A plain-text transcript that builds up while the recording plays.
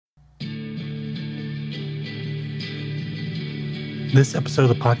This episode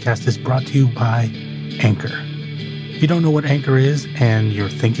of the podcast is brought to you by Anchor. If you don't know what Anchor is and you're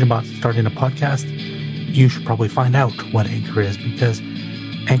thinking about starting a podcast, you should probably find out what Anchor is, because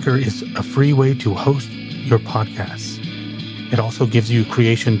Anchor is a free way to host your podcasts. It also gives you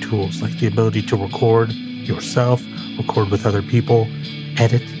creation tools like the ability to record yourself, record with other people,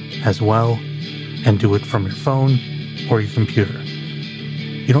 edit as well, and do it from your phone or your computer.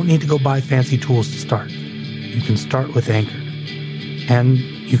 You don't need to go buy fancy tools to start. You can start with Anchor. And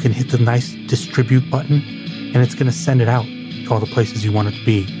you can hit the nice distribute button, and it's going to send it out to all the places you want it to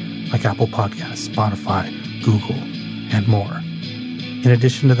be, like Apple Podcasts, Spotify, Google, and more. In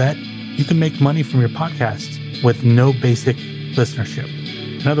addition to that, you can make money from your podcasts with no basic listenership.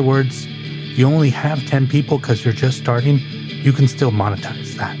 In other words, if you only have 10 people because you're just starting, you can still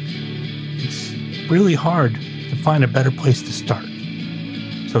monetize that. It's really hard to find a better place to start.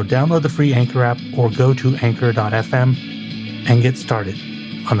 So download the free Anchor app or go to anchor.fm and get started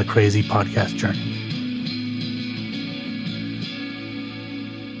on the crazy podcast journey.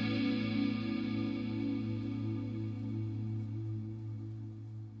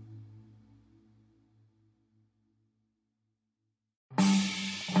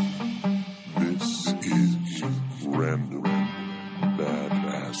 This is Random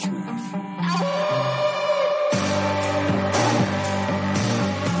Badassery.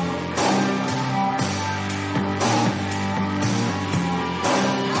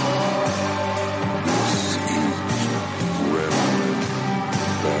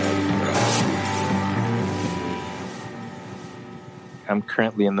 I'm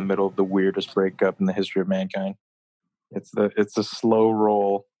currently in the middle of the weirdest breakup in the history of mankind. It's a slow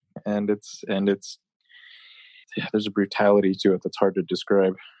roll, and it's there's a brutality to it that's hard to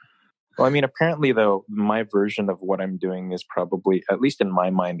describe. Well, I mean, apparently though, my version of what I'm doing is probably, at least in my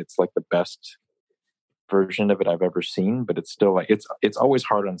mind, it's like the best version of it I've ever seen. But it's still like it's always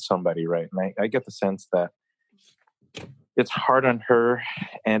hard on somebody, right? And I get the sense that it's hard on her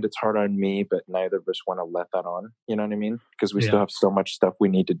and it's hard on me, but neither of us want to let that on. You know what I mean? Because we still have so much stuff we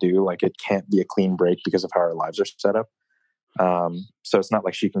need to do. Like, it can't be a clean break because of how our lives are set up. So it's not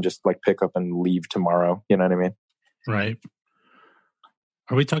like she can just like pick up and leave tomorrow. You know what I mean? Right.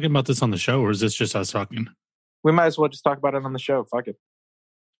 Are we talking about this on the show, or is this just us talking? We might as well just talk about it on the show. Fuck it.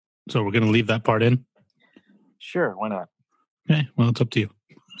 So we're going to leave that part in? Sure. Why not? Okay. Well, it's up to you.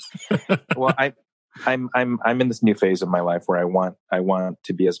 Well, I'm in this new phase of my life where I want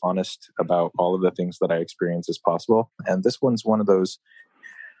to be as honest about all of the things that I experience as possible, and this one's one of those.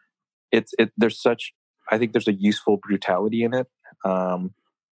 I think there's a useful brutality in it,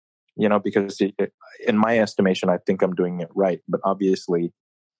 because in my estimation, I think I'm doing it right, but obviously,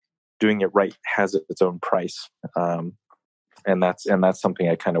 doing it right has its own price, and that's something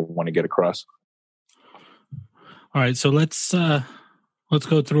I kind of want to get across. All right, so let's go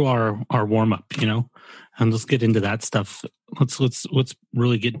through our warm up, and let's get into that stuff. Let's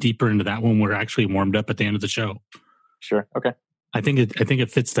really get deeper into that when we're actually warmed up at the end of the show. Sure. Okay. I think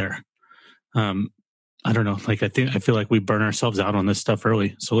it fits there. I don't know. Like, I feel like we burn ourselves out on this stuff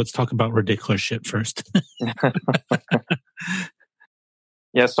early. So let's talk about ridiculous shit first.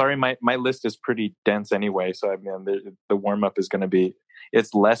 Yeah. Sorry. My list is pretty dense anyway. So I mean, the warm up is going to be.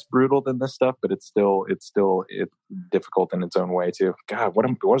 It's less brutal than this stuff, but it's still difficult in its own way too. God,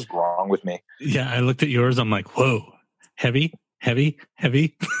 what's wrong with me? Yeah, I looked at yours. I'm like, whoa, heavy.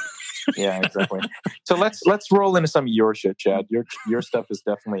 Yeah, exactly. So let's roll into some of your shit, Chad. Your stuff is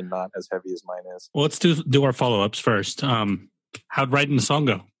definitely not as heavy as mine is. Well, let's do our follow ups first. How'd writing the song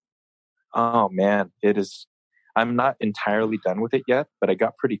go? Oh man, it is. I'm not entirely done with it yet, but I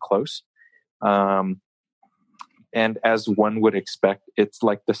got pretty close. And as one would expect, it's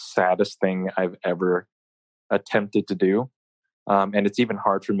like the saddest thing I've ever attempted to do. And it's even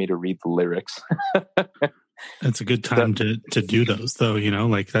hard for me to read the lyrics. That's a good time to do those, though.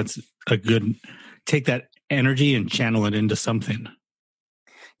 Like, that's a good, take that energy and channel it into something.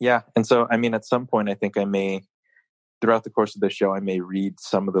 Yeah. And so, I mean, at some point, I think I may, throughout the course of the show, I may read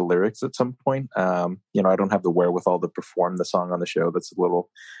some of the lyrics at some point. I don't have the wherewithal to perform the song on the show. That's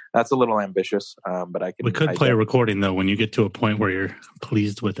a little ambitious. But I can. We could play a recording though when you get to a point where you're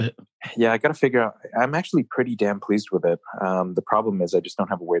pleased with it. Yeah, I got to figure out. I'm actually pretty damn pleased with it. The problem is I just don't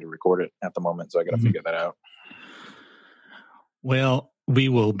have a way to record it at the moment, so I got to figure that out. Well, we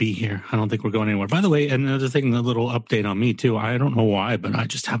will be here. I don't think we're going anywhere. By the way, another thing, a little update on me too. I don't know why, but I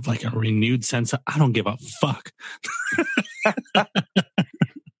just have like a renewed sense of I don't give a fuck.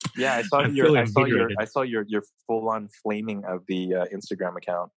 Yeah, I saw your full on flaming of the Instagram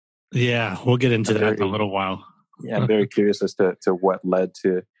account. Yeah, we'll get into that in a little while. Yeah, I'm very curious as to what led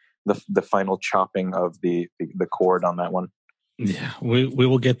to the final chopping of the cord on that one. Yeah, we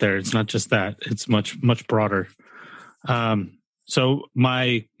will get there. It's not just that; it's much broader. So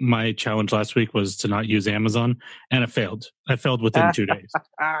my challenge last week was to not use Amazon, and I failed. I failed within 2 days.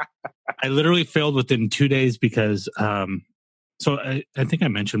 I literally failed within 2 days because so I think I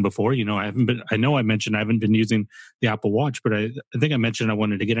mentioned before, I mentioned I haven't been using the Apple Watch, but I think I mentioned I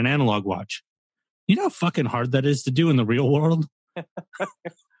wanted to get an analog watch. You know how fucking hard that is to do in the real world?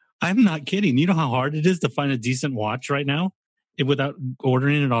 I'm not kidding. You know how hard it is to find a decent watch right now without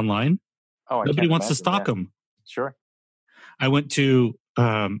ordering it online? Oh, I Nobody can't wants to imagine, stock yeah. them. Sure. I went to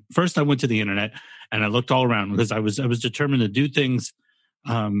first I went to the internet and I looked all around because I was determined to do things.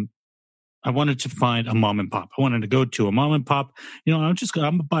 I wanted to find a mom and pop. I wanted to go to a mom and pop. I'm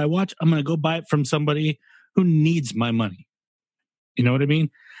gonna buy a watch. I'm gonna go buy it from somebody who needs my money. You know what I mean?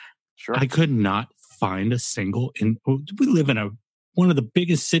 Sure. I could not find a single we live in one of the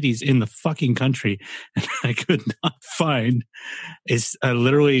biggest cities in the fucking country, and I could not find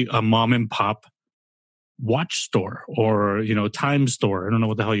literally a mom and pop watch store or time store. I don't know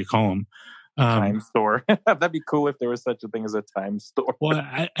what the hell you call them. Time store. That'd be cool if there was such a thing as a time store. Well,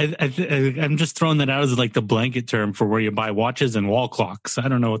 I'm just throwing that out as like the blanket term for where you buy watches and wall clocks. I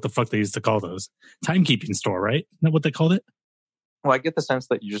don't know what the fuck they used to call those. Timekeeping store, right? Isn't that what they called it? Well, I get the sense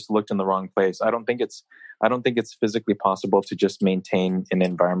that you just looked in the wrong place. I don't think it's physically possible to just maintain an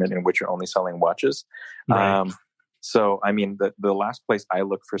environment in which you're only selling watches. Right. So, I mean, the last place I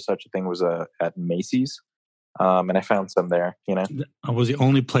looked for such a thing was at Macy's. And I found some there, It was the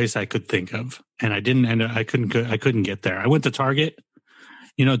only place I could think of, and I couldn't get there. I went to Target.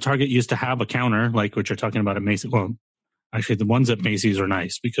 Target used to have a counter like what you're talking about at Macy's. Well, actually, the ones at Macy's are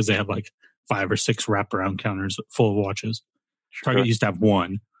nice because they have like 5 or 6 wraparound counters full of watches. Sure. Target used to have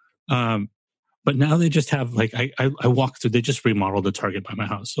one, but now they just have like I walked through. They just remodeled the Target by my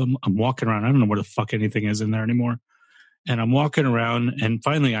house, so I'm walking around. I don't know where the fuck anything is in there anymore. And I'm walking around, and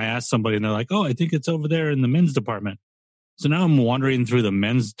finally I asked somebody, and they're like, "Oh, I think it's over there in the men's department." So now I'm wandering through the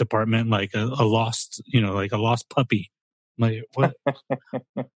men's department like a lost puppy. Like, what?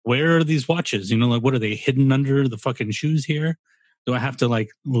 Where are these watches? Like, what are they hidden under the fucking shoes here? Do I have to like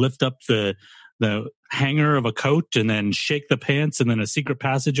lift up the hanger of a coat and then shake the pants, and then a secret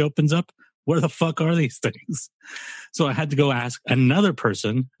passage opens up? Where the fuck are these things? So I had to go ask another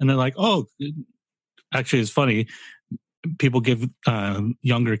person, and they're like, "Oh, actually, it's funny. People give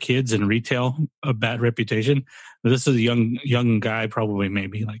younger kids in retail a bad reputation. This is a young guy, probably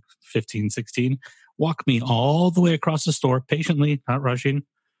maybe like 15, 16. Walked me all the way across the store, patiently, not rushing.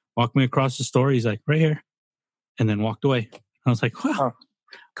 Walked me across the store. He's like, right here. And then walked away. I was like, wow. Oh,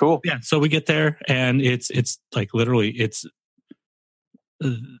 cool. Yeah. So we get there, and it's like literally I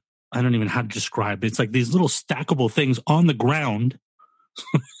don't even know how to describe it. It's like these little stackable things on the ground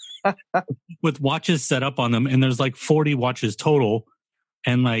with watches set up on them, and there's like 40 watches total,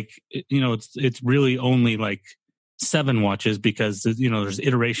 and like it's really only like 7 watches because there's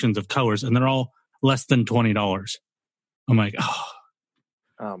iterations of colors, and they're all less than $20. I'm like,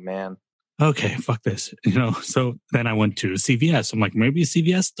 oh man, okay, fuck this. So then I went to CVS. I'm like, maybe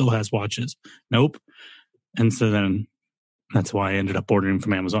CVS still has watches. Nope. And so then that's why I ended up ordering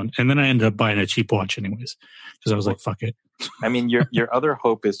from Amazon, and then I ended up buying a cheap watch anyways because I was like, fuck it. I mean, your other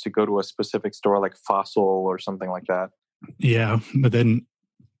hope is to go to a specific store like Fossil or something like that. Yeah, but then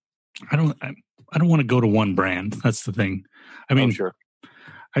I don't want to go to one brand. That's the thing. I mean, sure.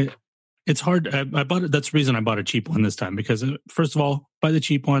 It's hard. I bought it. That's the reason I bought a cheap one this time, because first of all, buy the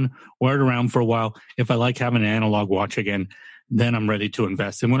cheap one, wear it around for a while. If I like having an analog watch again, then I'm ready to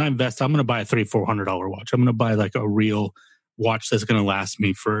invest. And when I invest, I'm going to buy a $300-400 watch. I'm going to buy like a real watch that's going to last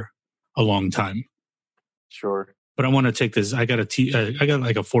me for a long time. Sure. But I want to take this. I got like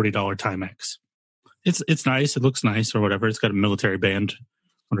a $40 Timex. It's nice. It looks nice or whatever. It's got a military band,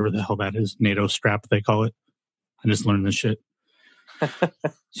 whatever the hell that is. NATO strap, they call it. I just learned this shit.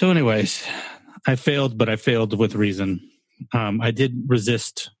 So anyways, I failed, but I failed with reason. I did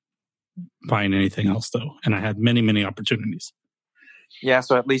resist buying anything else though. And I had many, many opportunities. Yeah.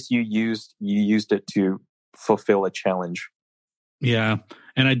 So at least you used it to fulfill a challenge. Yeah.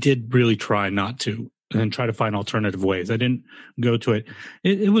 And I did really try not to, and try to find alternative ways. I didn't go to it.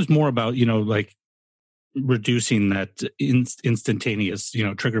 It was more about, like reducing that instantaneous,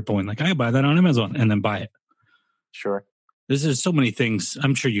 trigger pulling. Like, I buy that on Amazon and then buy it. Sure. This is so many things.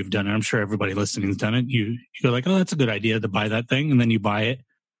 I'm sure you've done it. I'm sure everybody listening's done it. You go like, oh, that's a good idea to buy that thing. And then you buy it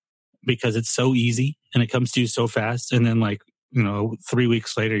because it's so easy and it comes to you so fast. And then 3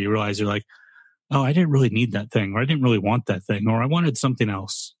 weeks later, you realize you're like, oh, I didn't really need that thing, or I didn't really want that thing, or I wanted something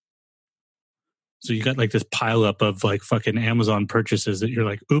else. So you got like this pile up of like fucking Amazon purchases that you're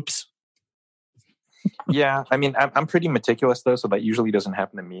like, oops. Yeah, I mean, I'm pretty meticulous though, so that usually doesn't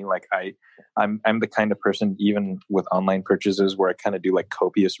happen to me. Like I'm the kind of person, even with online purchases, where I kind of do like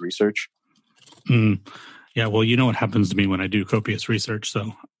copious research. Mm. Yeah, well, you know what happens to me when I do copious research,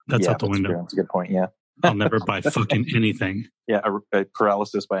 so that's out the window. True. That's a good point. Yeah, I'll never buy fucking anything. Yeah, a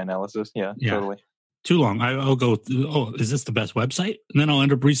paralysis by analysis. Yeah, totally. Too long. I'll go, oh, is this the best website? And then I'll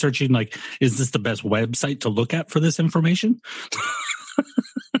end up researching, like, is this the best website to look at for this information?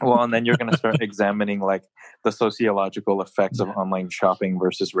 Well, and then you're going to start examining like the sociological effects of online shopping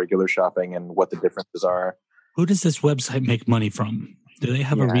versus regular shopping and what the differences are. Who does this website make money from? Do they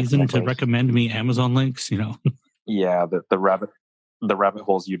have a reason to recommend me Amazon links? Yeah, the rabbit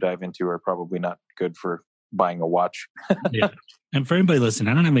holes you dive into are probably not good for buying a watch. Yeah, and for anybody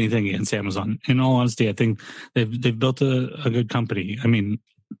listening, I don't have anything against Amazon. In all honesty, I think they've built a good company. I mean,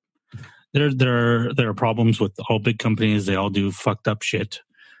 there are problems with all big companies. They all do fucked up shit.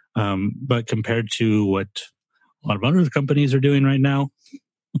 But compared to what a lot of other companies are doing right now,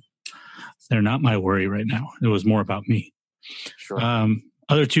 they're not my worry right now. It was more about me. Sure.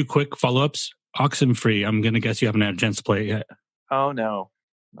 Other two quick follow-ups. Oxenfree. I'm going to guess you haven't had a chance to play it yet. Oh, no.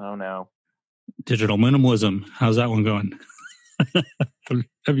 Digital minimalism. How's that one going?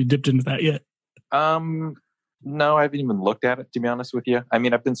 Have you dipped into that yet? No, I haven't even looked at it, to be honest with you. I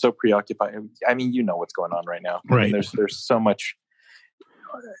mean, I've been so preoccupied. I mean, you know what's going on right now. Right. I mean, there's so much.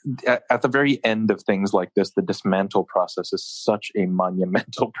 At the very end of things like this, the dismantle process is such a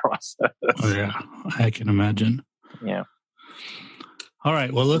monumental process. Oh, yeah, I can imagine. Yeah. All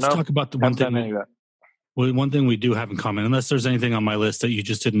right. Well, let's talk about the one thing. One thing we do have in common, unless there's anything on my list that you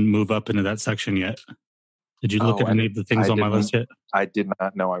just didn't move up into that section yet. Did you look at any of the things on my list yet? I did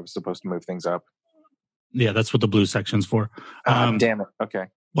not know I was supposed to move things up. Yeah, that's what the blue section's for. Damn it. Okay.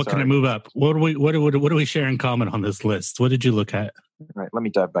 What can I move up? What do we share in common on this list? What did you look at? All right, let me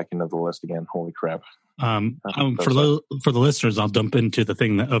dive back into the list again. Holy crap! For the listeners, I'll dump into the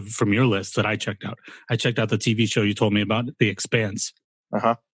thing from your list that I checked out. I checked out the TV show you told me about, The Expanse.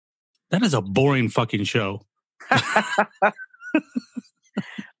 That is a boring fucking show. It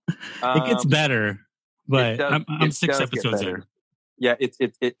gets better, but I'm 6 episodes in. Yeah,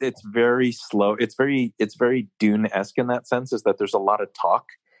 it's very slow. It's very Dune-esque in that sense, is that there's a lot of talk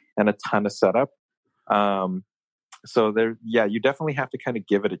and a ton of setup. So you definitely have to kind of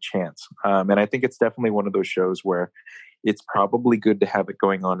give it a chance. And I think it's definitely one of those shows where it's probably good to have it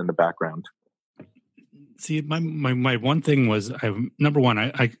going on in the background. See, my one thing was, number one,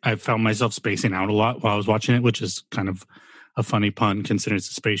 I found myself spacing out a lot while I was watching it, which is kind of a funny pun considering it's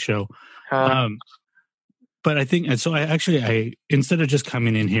a space show. But I think, and so I instead of just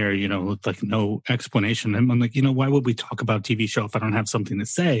coming in here, with like no explanation, I'm like, why would we talk about TV show if I don't have something to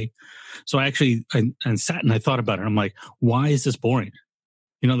say? So I sat and I thought about it. I'm like, why is this boring?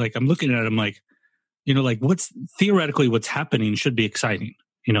 Like I'm looking at it, I'm like, like what's theoretically what's happening should be exciting.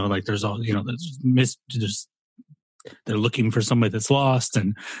 Like there's all, they're looking for somebody that's lost,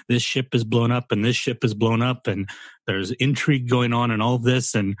 and this ship is blown up, and this ship is blown up, and there's intrigue going on and all of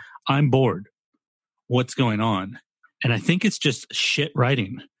this, and I'm bored. What's going on? And I think it's just shit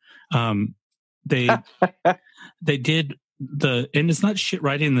writing. They did and it's not shit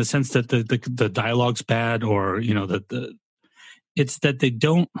writing in the sense that the dialogue's bad, or it's that they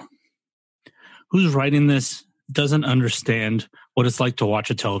don't. Who's writing this doesn't understand what it's like to watch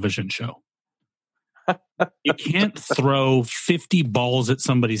a television show. You can't throw 50 balls at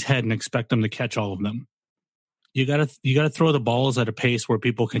somebody's head and expect them to catch all of them. You gotta throw the balls at a pace where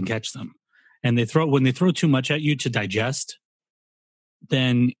people can catch them. And when they throw too much at you to digest,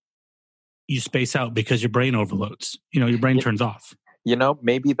 then you space out because your brain overloads. Your brain turns off.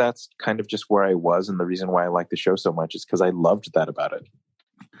 Maybe that's kind of just where I was, and the reason why I like the show so much is because I loved that about it.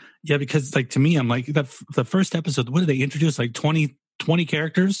 Yeah, because like to me, I'm like the first episode. What did they introduce? Like 20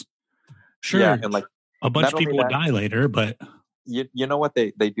 characters? Sure, yeah, and like a bunch of people would die later, but you know what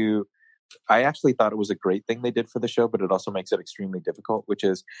they do. I actually thought it was a great thing they did for the show, but it also makes it extremely difficult, which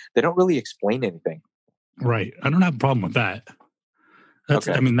is they don't really explain anything. Right. I don't have a problem with that. That's,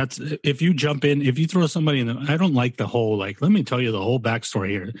 okay. I mean, that's, if you jump in, if you throw somebody in I don't like the whole, like, let me tell you the whole backstory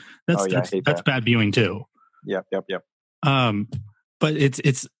here. That's bad viewing too. Yep. But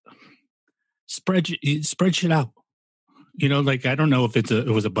it's spread shit out. Like, I don't know if it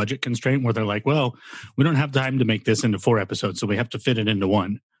was a budget constraint where they're like, well, we don't have time to make this into 4 episodes, so we have to fit it into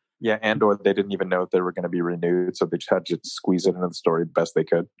 1. Yeah, or they didn't even know if they were going to be renewed, so they just had to squeeze it into the story the best they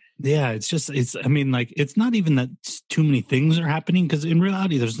could. Yeah, it's not even that too many things are happening, because in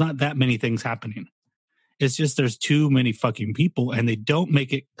reality, there's not that many things happening. It's just there's too many fucking people, and they don't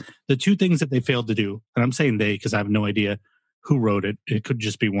make it. The 2 things that they failed to do, and I'm saying they because I have no idea who wrote it. It could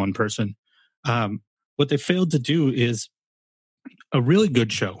just be one person. what they failed to do is a really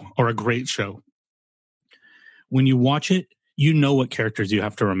good show or a great show. When you watch it, you know what characters you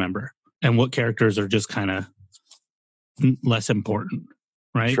have to remember and what characters are just kind of less important,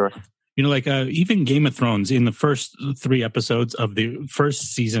 right? Sure. You know, like even Game of Thrones, in the first 3 episodes of the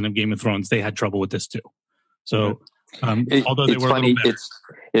first season of Game of Thrones, they had trouble with this too. So, although they were funny, a little better.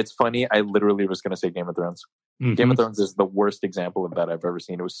 it's funny. I literally was going to say Game of Thrones. Mm-hmm. Game of Thrones is the worst example of that I've ever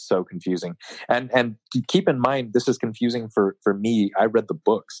seen. It was so confusing. And keep in mind, this is confusing for me. I read the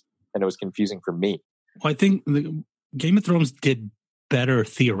books, and it was confusing for me. Well, I think Game of Thrones did better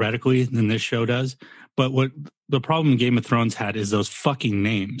theoretically than this show does. But what the problem Game of Thrones had is those fucking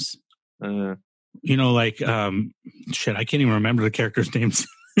names. You know, like, shit, I can't even remember the characters' names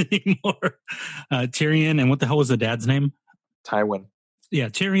anymore. Tyrion, and what the hell was the dad's name? Tywin. Yeah,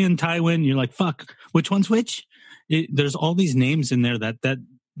 Tyrion, Tywin. You're like, fuck, which one's which? There's all these names in there that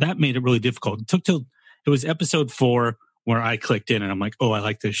made it really difficult. It took till it was episode 4 where I clicked in and I'm like, oh, I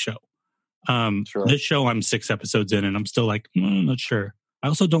like this show. Sure. This show, I'm 6 episodes in and I'm still like, I'm not sure. I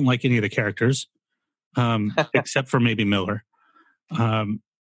also don't like any of the characters, except for maybe Miller.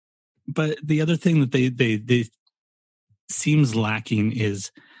 But the other thing that they seems lacking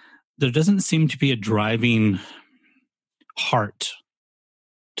is there doesn't seem to be a driving heart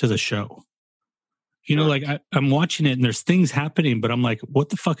to the show. You know, like I'm watching it and there's things happening, but I'm like, what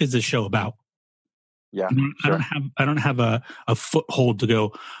the fuck is this show about? Yeah, sure. I don't have a foothold to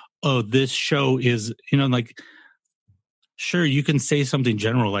go, oh, this show is, you know, like, sure, you can say something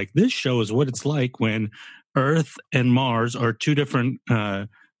general like this show is what it's like when Earth and Mars are two different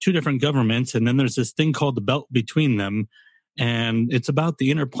governments, and then there's this thing called the belt between them, and it's about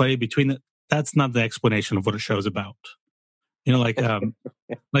the interplay between that's not the explanation of what a show's about. You know, like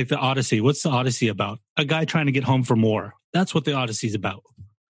like the Odyssey. What's the Odyssey about? A guy trying to get home from war. That's what the Odyssey's about.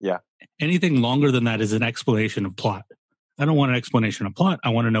 Yeah. Anything longer than that is an explanation of plot. I don't want an explanation of plot. I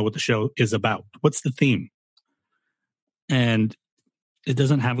want to know what the show is about. What's the theme? And it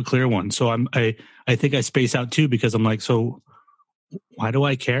doesn't have a clear one. So I think I space out too, because I'm like, so why do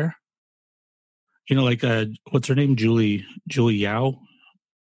I care? You know, like what's her name? Julie Yao,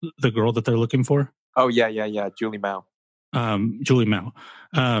 the girl that they're looking for. Oh yeah. Julie Mao. Julie Mao.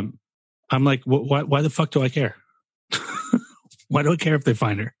 I'm like, why the fuck do I care? Why do I care if they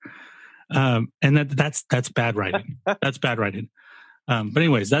find her? And that's bad writing. That's bad writing. But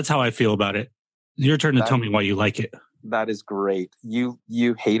anyways, that's how I feel about it. Your turn to tell me why you like it. That is great. You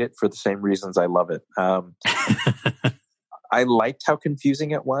hate it for the same reasons I love it. I liked how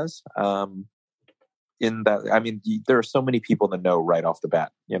confusing it was. In that, I mean, there are so many people that know right off the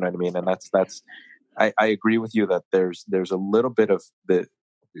bat. You know what I mean? And that's. I agree with you that there's a little bit of the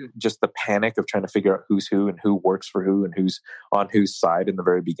panic of trying to figure out who's who and who works for who and who's on whose side in the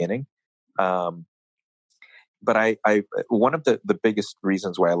very beginning. But I one of the biggest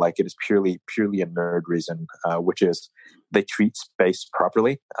reasons why I like it is purely a nerd reason, which is they treat space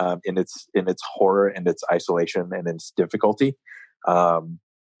properly in its horror and its isolation and its difficulty.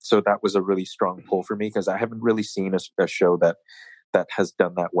 So that was a really strong pull for me, because I haven't really seen a show that has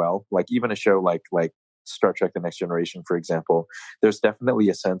done that well. Like even a show like Star Trek: The Next Generation, for example, there's definitely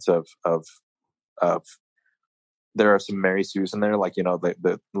a sense of there are some Mary Sues in there, like, you know,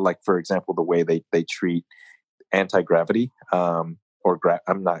 like for example the way they treat anti-gravity, I'm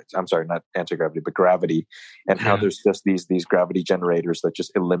sorry, not anti-gravity, but gravity, and how there's just these gravity generators that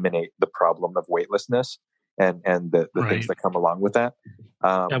just eliminate the problem of weightlessness and the things that come along with that.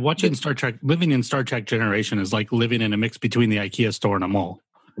 Watching Star Trek, living in Star Trek Generation is like living in a mix between the IKEA store and a mall.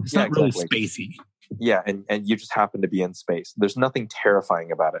 It's not really spacey. Yeah, and you just happen to be in space. There's nothing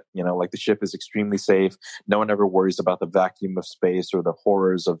terrifying about it. You know, like the ship is extremely safe. No one ever worries about the vacuum of space or the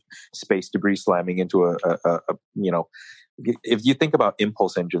horrors of space debris slamming into a you know, if you think about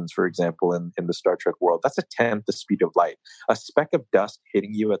impulse engines, for example, in the Star Trek world, that's a tenth the speed of light. A speck of dust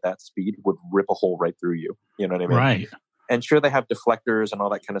hitting you at that speed would rip a hole right through you. You know what I mean? Right. And sure, they have deflectors and all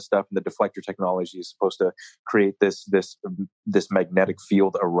that kind of stuff. And the deflector technology is supposed to create this magnetic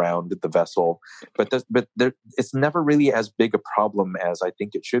field around the vessel. But it's never really as big a problem as I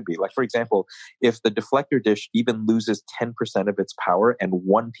think it should be. Like, for example, if the deflector dish even loses 10% of its power and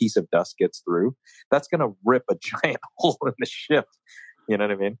one piece of dust gets through, that's going to rip a giant hole in the ship. You know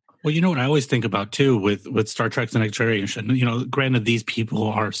what I mean? Well, you know what I always think about too with Star Trek: The Next Generation. You know, granted, these people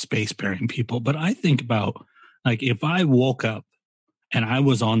are spacefaring people, but I think about, like, if I woke up and I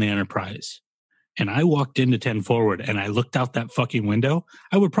was on the Enterprise and I walked into 10 Forward and I looked out that fucking window,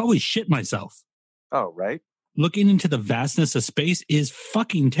 I would probably shit myself. Oh, right. Looking into the vastness of space is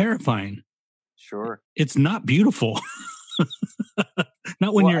fucking terrifying. Sure. It's not beautiful.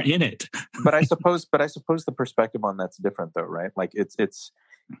 not when you're in it. but I suppose the perspective on that's different though, right? Like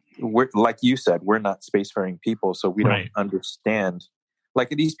we're, like you said, we're not spacefaring people, so we don't understand. Like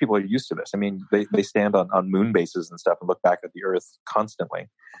these people are used to this. I mean, they stand on moon bases and stuff and look back at the Earth constantly.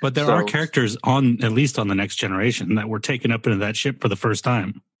 But there are characters at least on the Next Generation that were taken up into that ship for the first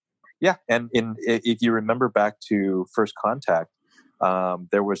time. Yeah, and if you remember back to First Contact,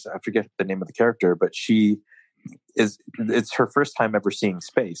 there was, I forget the name of the character, but it's her first time ever seeing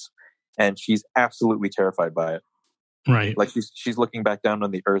space, and she's absolutely terrified by it. Right, like she's looking back down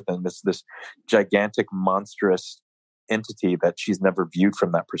on the Earth and this gigantic, monstrous entity that she's never viewed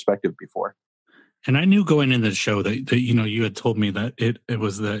from that perspective before. And I knew going into the show that you had told me that it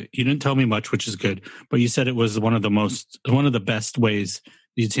was you didn't tell me much, which is good, but you said it was one of the best ways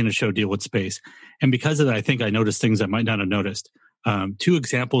you'd seen a show deal with space. And because of that, I think I noticed things I might not have noticed. Two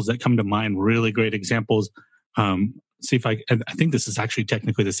examples that come to mind, really great examples. See if I think this is actually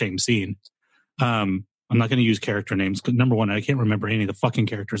technically the same scene. I'm not going to use character names because number one, I can't remember any of the fucking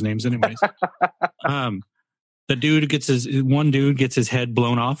characters' names anyways. The dude gets his head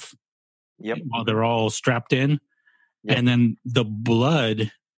blown off. Yep. While they're all strapped in. Yep. And then the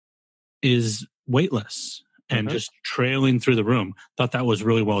blood is weightless and just trailing through the room. Thought that was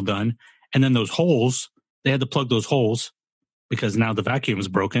really well done. And then those holes, they had to plug those holes because now the vacuum is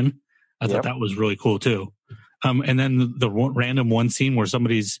broken. I thought that was really cool too. And then the random one scene where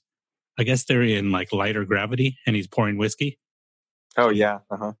somebody's, I guess they're in like lighter gravity and he's pouring whiskey. Oh yeah.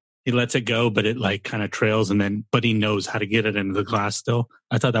 Uh-huh. He lets it go, but it like kind of trails but he knows how to get it into the glass still.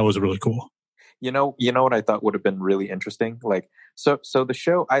 I thought that was really cool. You know what I thought would have been really interesting? Like, so the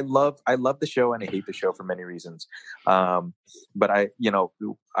show, I love the show and I hate the show for many reasons. But I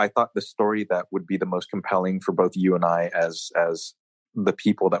thought the story that would be the most compelling for both you and I as the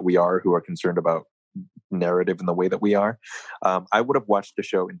people that we are who are concerned about narrative in the way that we are, I would have watched the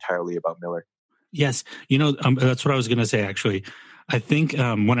show entirely about Miller. Yes. That's what I was going to say, actually. I think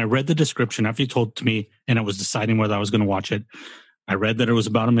when I read the description, after you told to me and I was deciding whether I was going to watch it, I read that it was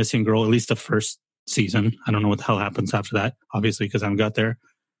about a missing girl, at least the first season. I don't know what the hell happens after that, obviously, because I haven't got there.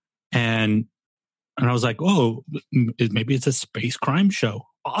 And I was like, oh, maybe it's a space crime show.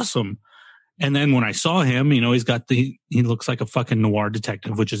 Awesome. And then when I saw him, he looks like a fucking noir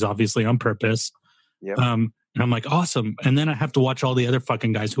detective, which is obviously on purpose. Yep. And I'm like, awesome. And then I have to watch all the other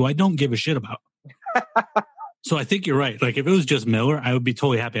fucking guys who I don't give a shit about. So I think you're right. Like if it was just Miller, I would be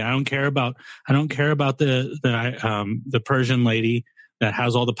totally happy. I don't care about the Persian lady that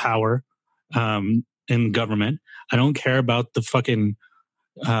has all the power in government. I don't care about the fucking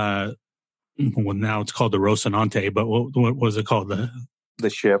well, now it's called the Rocinante, but what was it called? The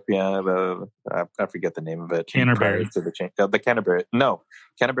ship, yeah. I forget the name of it. Canterbury. The Canterbury. No,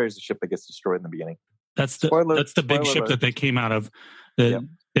 Canterbury is the ship that gets destroyed in the beginning. That's the big ship that they came out of.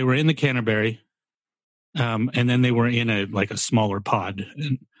 They were in the Canterbury. And then they were in a smaller pod.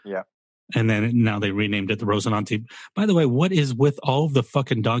 And then now they renamed it the Rocinante. By the way, what is with all of the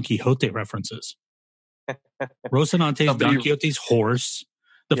fucking Don Quixote references? Rocinante's Don Quixote's horse.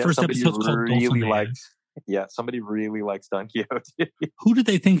 The first episode's called Dulcinea. Somebody really likes Don Quixote. Who do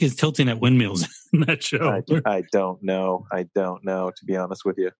they think is tilting at windmills in that show? I don't know. To be honest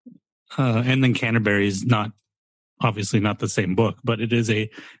with you. And then Canterbury is obviously not the same book, but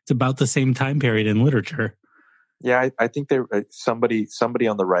it's about the same time period in literature. Yeah, I think somebody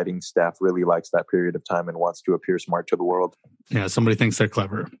on the writing staff really likes that period of time and wants to appear smart to the world. Yeah, somebody thinks they're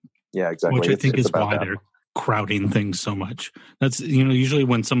clever. Yeah, exactly. Which I think is why they're crowding things so much. That's usually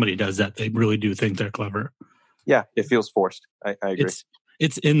when somebody does that, they really do think they're clever. Yeah, it feels forced. I agree.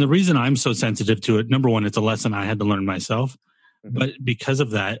 It's and the reason I'm so sensitive to it, number one, it's a lesson I had to learn myself, but because of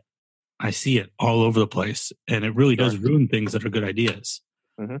that, I see it all over the place, and it really does ruin things that are good ideas.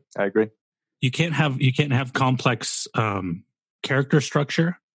 Mm-hmm. I agree. You can't have complex character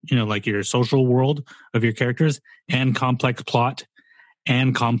structure, like your social world of your characters, and complex plot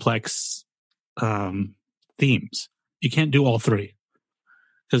and complex themes. You can't do all three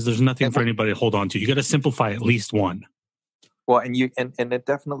because there's nothing for anybody to hold on to. You got to simplify at least one. Well, and it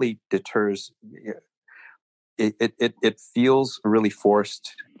definitely deters. It feels really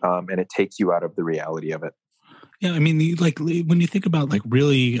forced, and it takes you out of the reality of it. Yeah, I mean, like when you think about like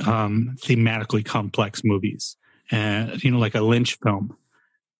really thematically complex movies, like a Lynch film.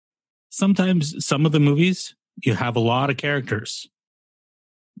 Sometimes some of the movies you have a lot of characters,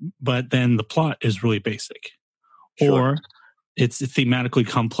 but then the plot is really basic, or it's thematically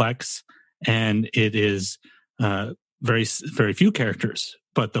complex and it is very very few characters,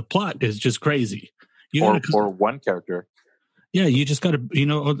 but the plot is just crazy. Or one character. Yeah, you just got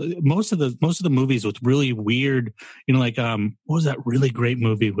to, most of the movies with really weird, like what was that really great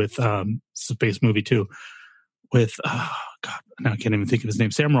movie with space movie too with God, now I can't even think of his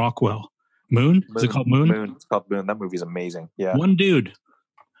name. Sam Rockwell. Moon? Is it called Moon? Moon. It's called Moon. That movie's amazing. Yeah. One dude.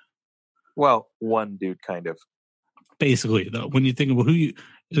 Well, one dude, kind of. Basically, though, when you think of who you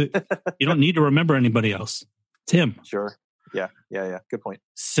don't need to remember anybody else. It's him. Sure. Yeah. Good point.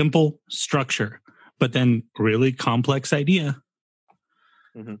 Simple structure, but then really complex idea.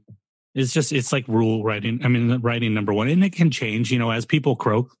 Mm-hmm. It's like rule writing. I mean, writing number one, and it can change, as people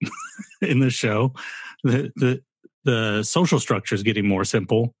croak in the show. The social structure is getting more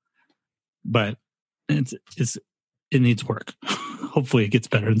simple, but it needs work. Hopefully, it gets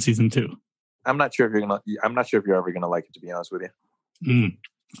better in season 2. I'm not sure if you're ever gonna like it, to be honest with you,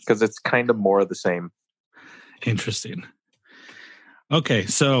 because it's kind of more of the same. Interesting. Okay,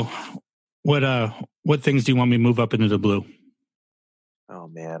 so what things do you want me to move up into the blue? Oh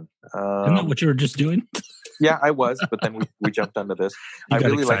man, isn't that what you were just doing? Yeah, I was, but then we jumped onto this. I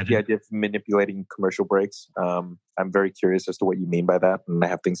really like the idea of manipulating commercial breaks. I'm very curious as to what you mean by that, and I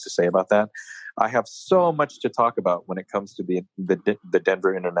have things to say about that. I have so much to talk about when it comes to the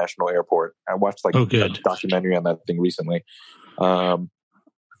Denver International Airport. I watched a documentary on that thing recently. I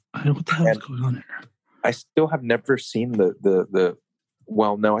don't know what the hell is going on here. I still have never seen the.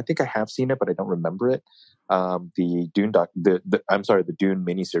 Well, no, I think I have seen it, but I don't remember it. The Dune the Dune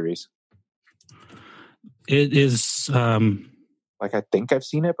miniseries. It is I think I've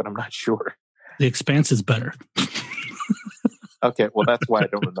seen it, but I'm not sure. The Expanse is better. Okay, well that's why I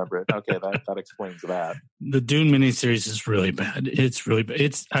don't remember it. Okay, that explains that. The Dune miniseries is really bad. It's really bad.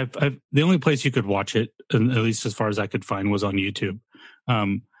 It's the only place you could watch it, and at least as far as I could find, was on YouTube.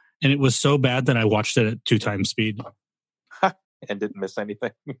 And it was so bad that I watched it at 2 times speed. And didn't miss anything.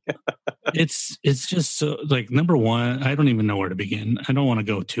 It's just so, number one, I don't even know where to begin. I don't want to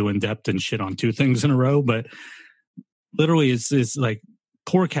go too in depth and shit on 2 things in a row, but literally it's like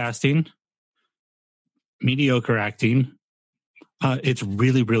poor casting, mediocre acting. It's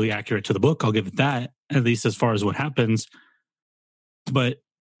really, really accurate to the book. I'll give it that, at least as far as what happens. But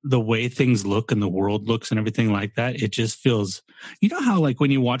the way things look and the world looks and everything like that, it just feels, how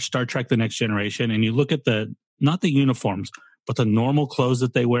when you watch Star Trek: The Next Generation and you look at not the uniforms, but the normal clothes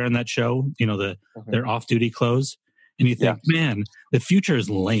that they wear in that show, their off-duty clothes. And you think, man, the future is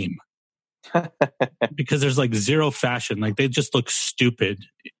lame. Because there's zero fashion. They just look stupid.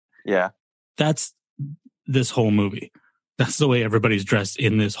 Yeah. That's this whole movie. That's the way everybody's dressed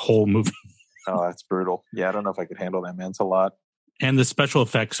in this whole movie. Oh, that's brutal. Yeah, I don't know if I could handle that, man. It's a lot. And the special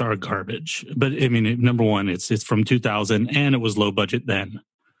effects are garbage. But, I mean, number one, it's from 2000, and it was low budget then.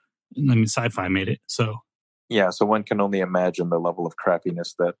 I mean, sci-fi made it, so... Yeah, so one can only imagine the level of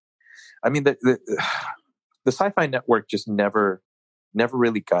crappiness that. I mean, the Sci-Fi Network just never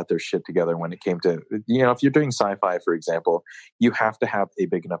really got their shit together when it came to, if you're doing sci-fi, for example, you have to have a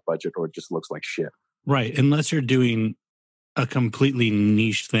big enough budget or it just looks like shit. Right, unless you're doing a completely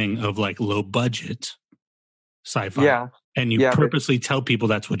niche thing of low budget sci-fi. Yeah. And you purposely tell people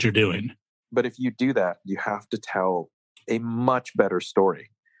that's what you're doing. But if you do that, you have to tell a much better story.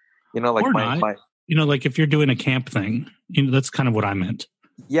 If you're doing a camp thing, that's kind of what I meant.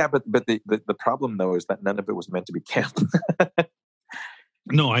 Yeah, but the problem though is that none of it was meant to be camp.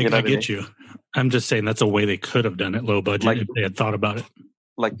 No, I get you. I'm just saying that's a way they could have done it low budget if they had thought about it.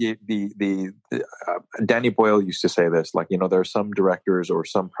 The Danny Boyle used to say this, there are some directors or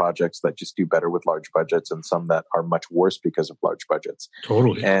some projects that just do better with large budgets and some that are much worse because of large budgets.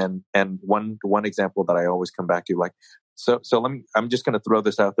 Totally. And one example that I always come back to, so I'm just going to throw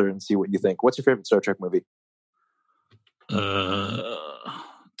this out there and see what you think. What's your favorite Star Trek movie?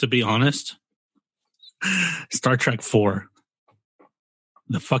 To be honest, Star Trek 4.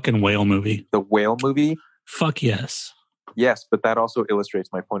 The fucking whale movie. The whale movie? Fuck yes. Yes, but that also illustrates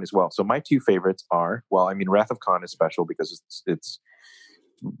my point as well. So my 2 favorites are, Wrath of Khan is special because it's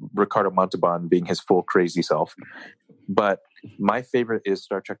Ricardo Montalban being his full crazy self. But my favorite is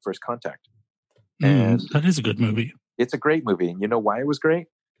Star Trek First Contact. And that is a good movie. It's a great movie. And you know why it was great?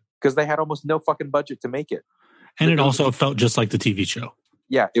 Because they had almost no fucking budget to make it. And it also felt just like the TV show.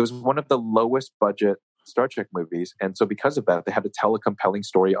 Yeah, it was one of the lowest budget Star Trek movies. And so because of that, they had to tell a compelling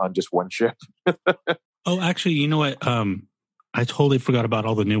story on just one ship. Oh, actually, you know what? I totally forgot about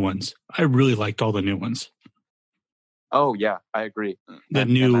all the new ones. I really liked all the new ones. Oh, yeah, I agree.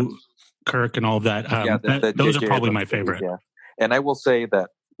 Kirk and all of that. Those are probably my favorite. Yeah. And I will say that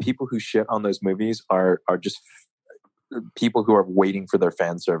people who shit on those movies are just people who are waiting for their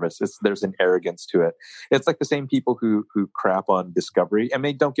fan service. There's an arrogance to it. It's like the same people who crap on Discovery. I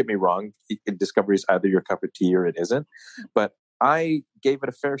mean, don't get me wrong. Discovery is either your cup of tea or it isn't. But I gave it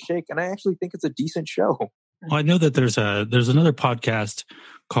a fair shake, and I actually think it's a decent show. Well, I know that there's another podcast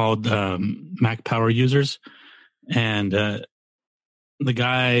called Mac Power Users, and the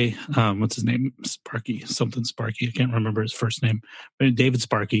guy, what's his name? Sparky, something Sparky. I can't remember his first name, but David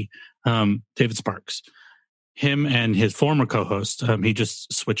Sparky, David Sparks. Him and his former co-host, he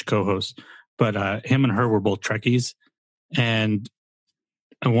just switched co-hosts, but him and her were both Trekkies, and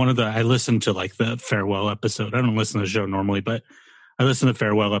I listened to like the farewell episode. I don't listen to the show normally, but I listen to the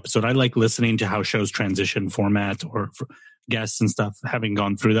farewell episode. I like listening to how shows transition format or guests and stuff. Having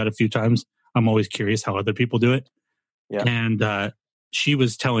gone through that a few times, I'm always curious how other people do it. Yeah. And she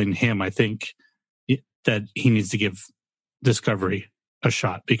was telling him, I think, that he needs to give Discovery a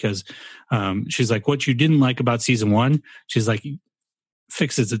shot because she's like, what you didn't like about season 1, she's like,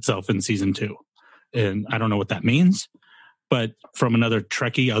 fixes itself in season 2. And I don't know what that means. But from another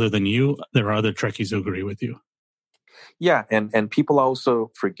Trekkie other than you, there are other Trekkies who agree with you. Yeah, and people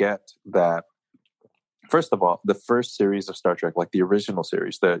also forget that, first of all, the first series of Star Trek, like the original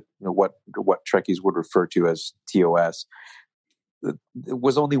series, what Trekkies would refer to as TOS, it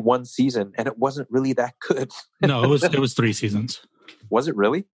was only one season, and it wasn't really that good. No, it was 3 seasons. Was it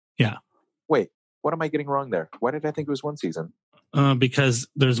really? Yeah. Wait, what am I getting wrong there? Why did I think it was 1 season? Because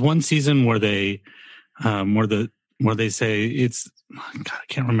there's one season where they where they say it's, God, I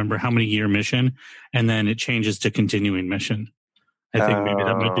can't remember how many year mission, and then it changes to continuing mission. I think maybe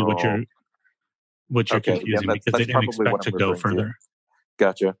that might be what you're confusing, because they didn't expect to go further.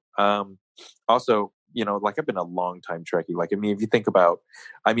 Gotcha. Also, like I've been a long time Trekkie. Like, I mean, if you think about,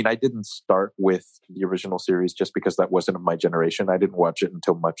 I didn't start with the original series just because that wasn't of my generation. I didn't watch it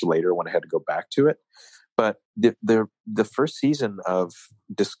until much later when I had to go back to it. But the first season of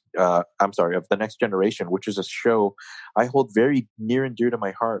The Next Generation, which is a show I hold very near and dear to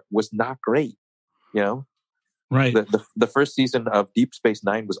my heart, was not great. Right. The first season of Deep Space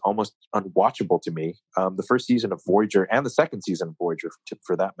Nine was almost unwatchable to me. The first season of Voyager and the second season of Voyager,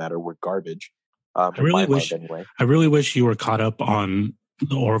 for that matter, were garbage. I really wish you were caught up on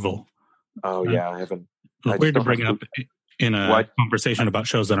the Orville. Oh yeah, I haven't. Weird to bring up in a conversation about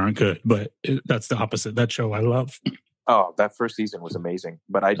shows that aren't good, but that's the opposite. That show I love. Oh, that first season was amazing,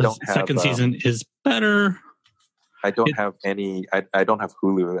 but I don't have. Second season is better. I don't have any. I don't have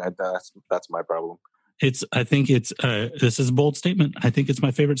Hulu. That's my problem. I think it's. This is a bold statement. I think it's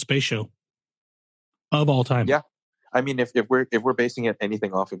my favorite space show of all time. Yeah, I mean, if we're basing it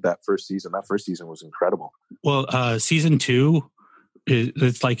anything off of that first season was incredible. Well, season 2.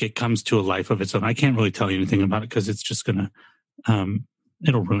 It's like it comes to a life of its own. I can't really tell you anything about it because it's just gonna,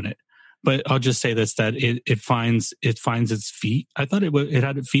 it'll ruin it. But I'll just say this: that it finds its feet. I thought it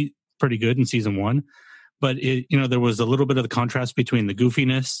had its feet pretty good in season 1, but there was a little bit of the contrast between the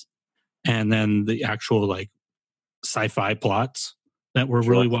goofiness and then the actual like sci-fi plots that were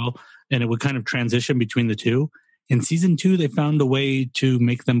really well, and it would kind of transition between the two. In season 2, they found a way to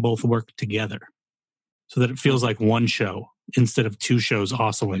make them both work together, so that it feels like one show instead of 2 shows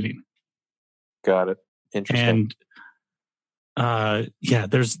oscillating. Got it. Interesting. And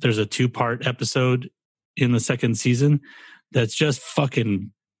there's a 2-part episode in the second season that's just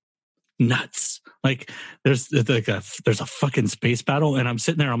fucking nuts. Like there's a fucking space battle, and I'm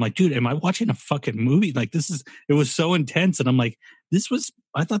sitting there, I'm like, dude, am I watching a fucking movie? Like it was so intense, and I'm like,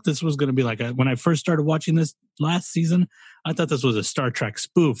 I thought this was going to be like when I first started watching this last season, I thought this was a Star Trek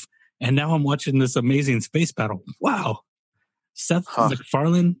spoof, and now I'm watching this amazing space battle. Wow. Seth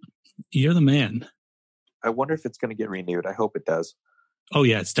MacFarlane, you're the man. I wonder if it's going to get renewed. I hope it does. Oh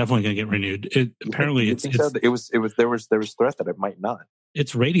yeah, it's definitely going to get renewed. Apparently, you think so? There was threat that it might not.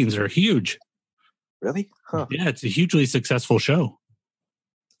 Its ratings are huge. Really? Huh. Yeah, it's a hugely successful show.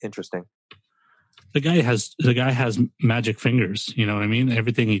 Interesting. The guy has magic fingers. You know what I mean?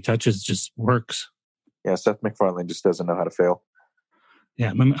 Everything he touches just works. Yeah, Seth MacFarlane just doesn't know how to fail. Yeah,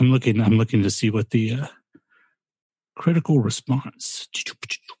 I'm looking to see what the critical response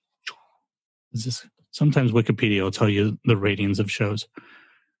is. This sometimes Wikipedia will tell you the ratings of shows.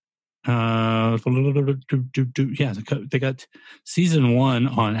 Yeah, they got season 1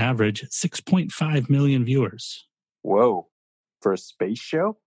 on average 6.5 million viewers. Whoa, for a space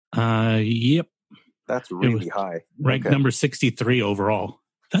show? Yep, that's really high. Ranked number 63 overall.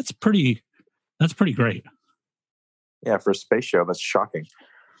 That's pretty great. Yeah, for a space show, that's shocking.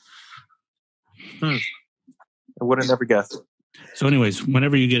 I would have never guessed. So anyways,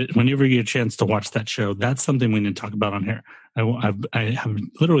 whenever you get a chance to watch that show, that's something we need to talk about on here. I have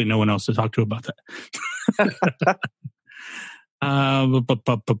literally no one else to talk to about that.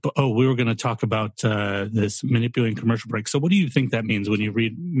 We were going to talk about this manipulating commercial break. So what do you think that means when you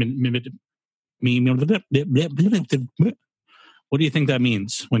read What do you think that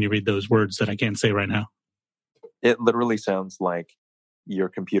means when you read those words that I can't say right now? It literally sounds like your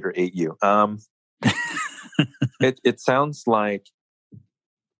computer ate you. It sounds like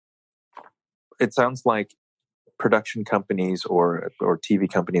production companies or TV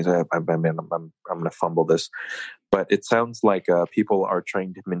companies. I'm going to fumble this, but it sounds like people are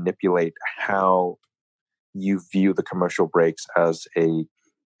trying to manipulate how you view the commercial breaks as an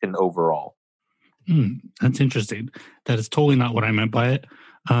overall. That's interesting. That is totally not what I meant by it.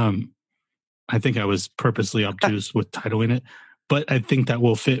 I think I was purposely obtuse with titling it, but I think that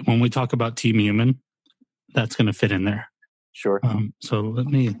will fit when we talk about Team Human. That's going to fit in there. Sure. So let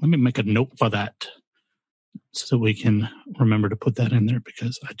me make a note for that, so that we can remember to put that in there,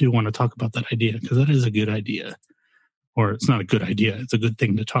 because I do want to talk about that idea, because that is a good idea. Or it's not a good idea. It's a good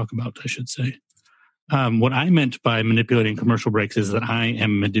thing to talk about, I should say. What I meant by manipulating commercial breaks is that I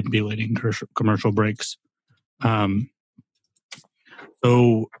am manipulating commercial breaks.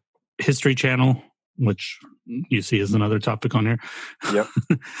 So History Channel, which you see is another topic on here. Yep.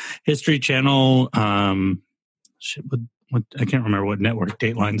 History Channel, what I can't remember what network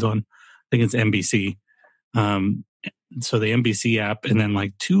Dateline's on. I think it's NBC. So the NBC app, and then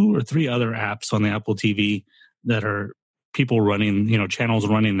like 2 or 3 other apps on the Apple TV that are people running, channels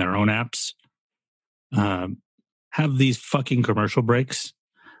running their own apps, have these fucking commercial breaks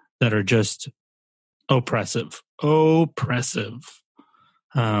that are just oppressive.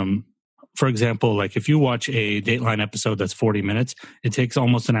 For example, like if you watch a Dateline episode that's 40 minutes, it takes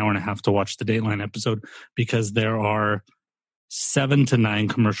almost an hour and a half to watch the Dateline episode, because there are 7 to 9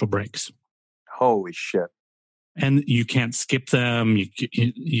 commercial breaks. Holy shit. And you can't skip them.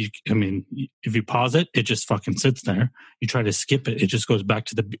 I mean, if you pause it, it just fucking sits there. You try to skip it, it just goes back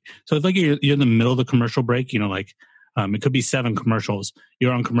to so it's like you're in the middle of the commercial break, it could be 7 commercials.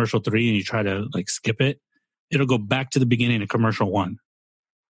 You're on commercial 3 and you try to like skip it. It'll go back to the beginning of commercial 1.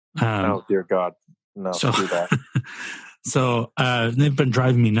 Oh dear God. No, so, do that. So they've been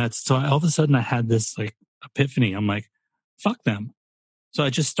driving me nuts. So all of a sudden I had this like epiphany. I'm like, fuck them. So I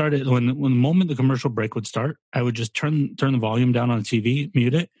just started when the moment the commercial break would start, I would just turn the volume down on the TV,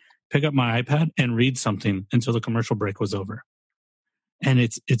 mute it, pick up my iPad, and read something until the commercial break was over. And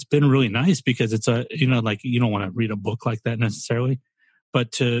it's been really nice, because it's you don't want to read a book like that necessarily,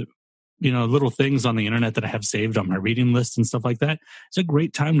 but to little things on the internet that I have saved on my reading list and stuff like that. It's a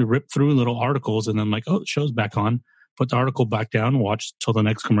great time to rip through little articles and then like, oh, the show's back on. Put the article back down, watch till the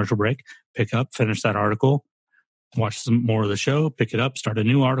next commercial break, pick up, finish that article, watch some more of the show, pick it up, start a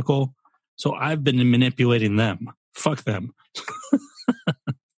new article. So I've been manipulating them. Fuck them. I'm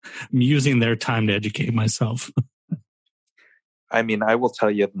using their time to educate myself. I mean, I will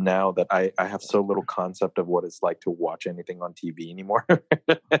tell you now that I have so little concept of what it's like to watch anything on TV anymore.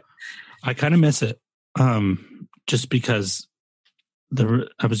 I kind of miss it. Just because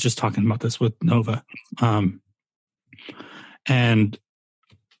I was just talking about this with Nova. And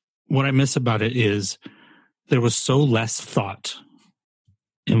what I miss about it is there was so less thought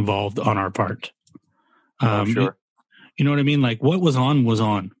involved on our part. Sure. You know what I mean? Like what was on was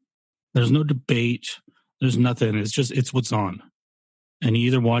on. There's no debate. There's nothing. It's what's on. And you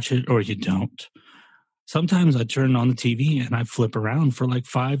either watch it or you don't. Sometimes I turn on the TV and I flip around for like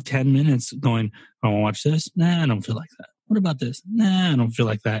 5-10 minutes going, I want to watch this. Nah, I don't feel like that. What about this? Nah, I don't feel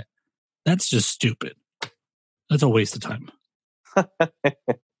like that. That's just stupid. That's a waste of time.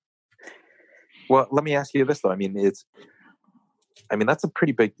 Well, let me ask you this though. I mean, that's a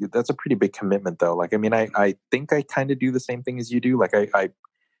pretty big commitment though. Like, I mean, I think I kind of do the same thing as you do. Like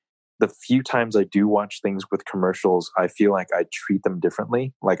the few times I do watch things with commercials, I feel like I treat them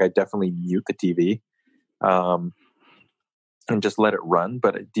differently. Like I definitely mute the TV, and just let it run.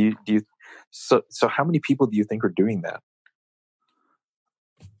 But so how many people do you think are doing that?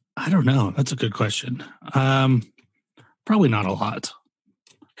 I don't know. That's a good question. Probably not a lot.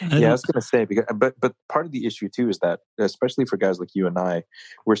 Yeah, I was going to say, but part of the issue too is that, especially for guys like you and I,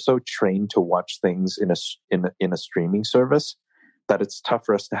 we're so trained to watch things in a streaming service that it's tough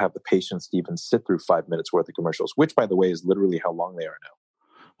for us to have the patience to even sit through 5 minutes worth of commercials, which, by the way, is literally how long they are now.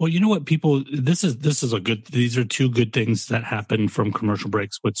 Well, you know what, people, these are 2 good things that happen from commercial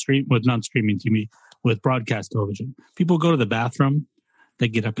breaks with non-streaming TV, with broadcast television. People go to the bathroom, they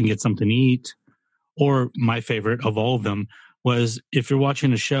get up and get something to eat, or my favorite of all of them was if you're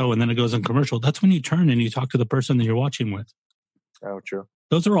watching a show and then it goes on commercial, that's when you turn and you talk to the person that you're watching with. Oh, true.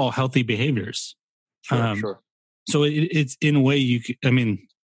 Those are all healthy behaviors. Sure. So it's in a way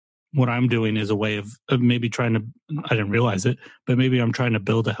what I'm doing is a way of maybe trying to, I didn't realize it, but maybe I'm trying to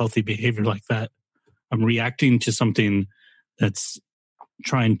build a healthy behavior like that. I'm reacting to something that's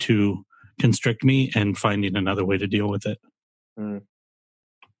trying to constrict me and finding another way to deal with it. Mm.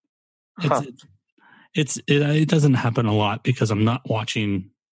 Huh. It doesn't happen a lot because I'm not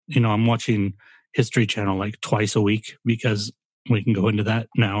watching. I'm watching History Channel like twice a week, because we can go into that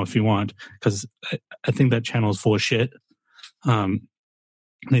now if you want, because I think that channel is full of shit.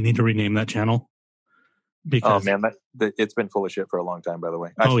 They need to rename that channel. Because, oh man, it's been full of shit for a long time. By the way,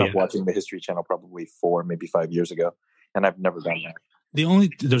 I stopped watching the History Channel probably 4, maybe 5 years ago, and I've never gone back.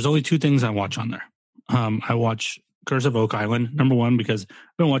 There's only two things I watch on there. I watch Curse of Oak Island, number one, because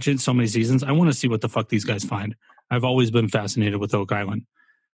I've been watching it so many seasons. I want to see what the fuck these guys find. I've always been fascinated with Oak Island.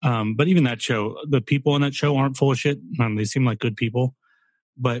 But even that show, the people on that show aren't full of shit. They seem like good people.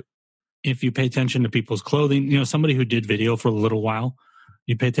 But if you pay attention to people's clothing, somebody who did video for a little while,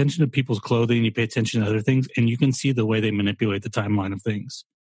 you pay attention to people's clothing, you pay attention to other things, and you can see the way they manipulate the timeline of things.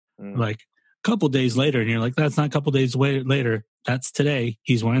 Like a couple days later, and you're like, that's not a couple days later. That's today.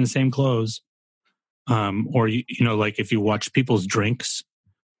 He's wearing the same clothes. Or, like if you watch people's drinks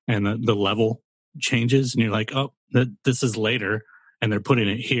and the level changes, and you're like, oh, this is later, and they're putting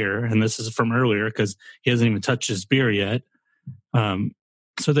it here, and this is from earlier because he hasn't even touched his beer yet.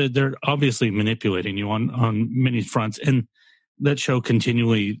 So they're obviously manipulating you on many fronts, and that show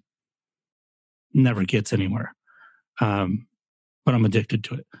continually never gets anywhere. But I'm addicted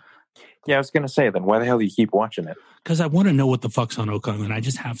to it. Yeah, I was going to say, then why the hell do you keep watching it? Because I want to know what the fuck's on Oak Island. I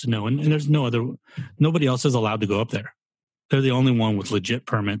just have to know. And there's nobody else is allowed to go up there. They're the only one with legit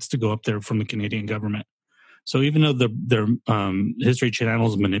permits to go up there from the Canadian government. So even though their History Channel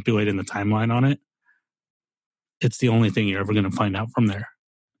is manipulating the timeline on it, it's the only thing you're ever going to find out from there.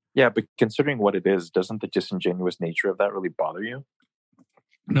 Yeah, but considering what it is, doesn't the disingenuous nature of that really bother you?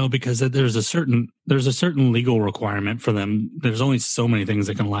 No, because there's a certain legal requirement for them. There's only so many things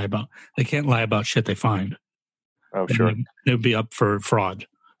they can lie about. They can't lie about shit they find. Oh, sure. It would be up for fraud.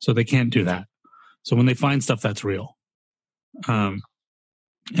 So they can't do that. So when they find stuff, that's real. And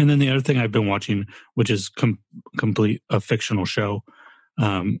then the other thing I've been watching, which is complete a fictional show,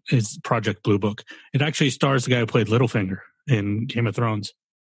 is Project Blue Book. It actually stars the guy who played Littlefinger in Game of Thrones.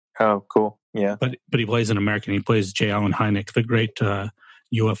 Oh, cool. Yeah. But he plays an American. He plays J. Allen Hynek, the great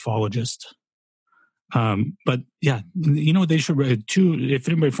ufologist. But yeah, they should write if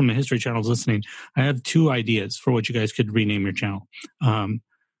anybody from the History Channel is listening, I have 2 ideas for what you guys could rename your channel.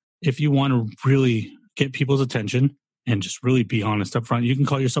 If you want to really get people's attention and just really be honest up front, you can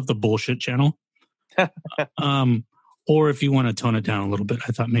call yourself the Bullshit Channel. Or if you want to tone it down a little bit,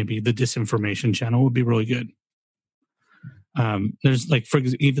 I thought maybe the Disinformation Channel would be really good. There's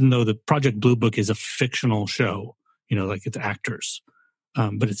even though the Project Blue Book is a fictional show, like it's actors.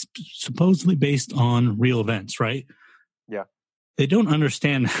 But it's supposedly based on real events, right? Yeah. They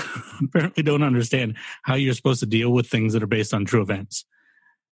apparently don't understand how you're supposed to deal with things that are based on true events.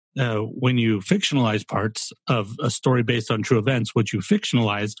 When you fictionalize parts of a story based on true events, what you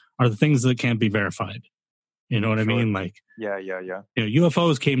fictionalize are the things that can't be verified. You know what I mean? Like, yeah.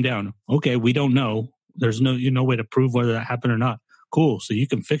 UFOs came down. Okay, we don't know. There's no way to prove whether that happened or not. Cool. So you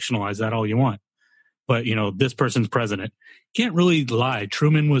can fictionalize that all you want. But, this person's president. Can't really lie.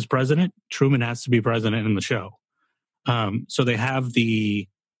 Truman was president. Truman has to be president in the show. So they have the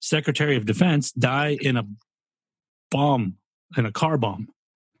Secretary of Defense die in a car bomb.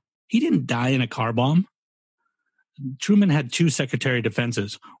 He didn't die in a car bomb. Truman had 2 Secretary of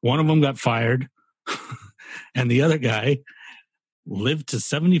Defenses. One of them got fired, and the other guy lived to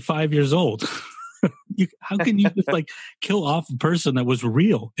 75 years old. How can you just kill off a person that was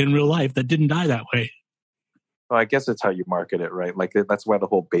real in real life that didn't die that way? Well, I guess it's how you market it, right? Like that's why the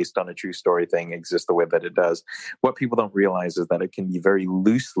whole based on a true story thing exists the way that it does. What people don't realize is that it can be very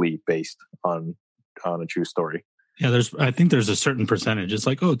loosely based on a true story. Yeah, I think there's a certain percentage. It's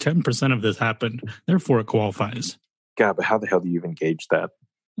like, 10% of this happened, therefore it qualifies. God, but how the hell do you even gauge that?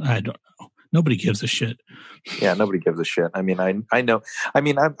 I don't know. Nobody gives a shit. Yeah, nobody gives a shit. I mean, I know. I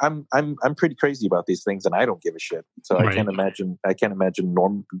mean, I'm pretty crazy about these things, and I don't give a shit. So right. I can't imagine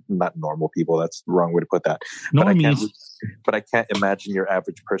not normal people. That's the wrong way to put that. But I can't imagine your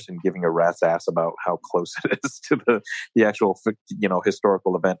average person giving a rat's ass about how close it is to the actual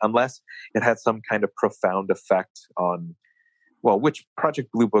historical event, unless it had some kind of profound effect on. Well, which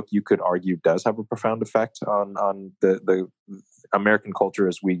Project Blue Book you could argue does have a profound effect on the American culture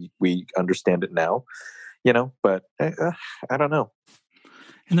as we understand it now, but I don't know.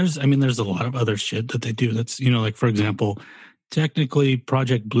 And there's a lot of other shit that they do. That's, like, for example, technically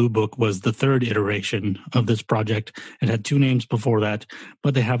Project Blue Book was the 3rd iteration of this project. It had 2 names before that,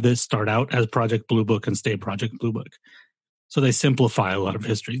 but they have this start out as Project Blue Book and stay Project Blue Book. So they simplify a lot of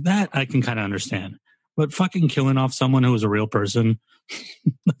history. That I can kind of understand. But fucking killing off someone who was a real person,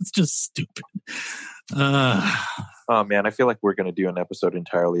 that's just stupid. Oh, Oh man, I feel like we're going to do an episode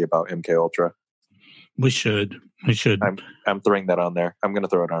entirely about MK Ultra. We should. I'm throwing that on there. I'm going to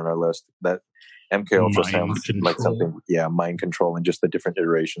throw it on our list. That MK Ultra sounds like something. Yeah, mind control and just the different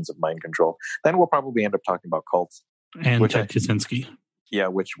iterations of mind control. Then we'll probably end up talking about cults and Ted Kaczynski. Yeah,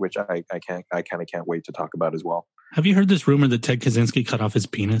 which I kind of can't wait to talk about as well. Have you heard this rumor that Ted Kaczynski cut off his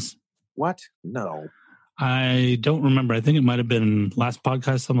penis? What? No. I don't remember. I think it might have been last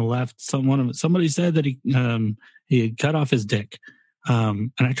podcast on the left. Somebody said that he had cut off his dick,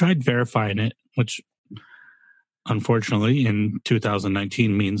 and I tried verifying it, which unfortunately in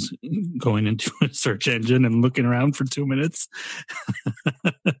 2019 means going into a search engine and looking around for 2 minutes.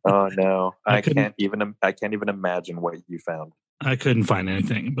 Oh no, I can't even imagine what you found. I couldn't find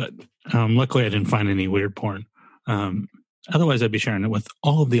anything, but luckily I didn't find any weird porn. Otherwise, I'd be sharing it with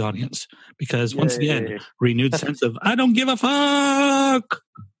all of the audience because once again, renewed sense of I don't give a fuck.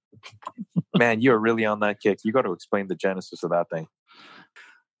 Man, you're really on that kick. You got to explain the genesis of that thing.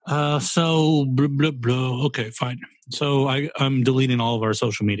 So blah, blah, blah. Okay, fine. So I'm deleting all of our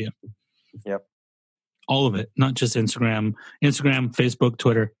social media. Yep. All of it, not just Instagram, Facebook,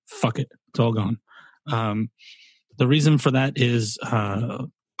 Twitter. Fuck it. It's all gone. The reason for that is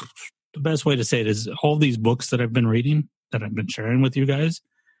the best way to say it is all these books that I've been reading, that I've been sharing with you guys,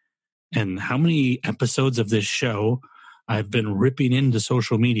 and how many episodes of this show I've been ripping into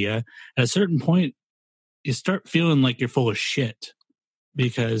social media. At a certain point, you start feeling like you're full of shit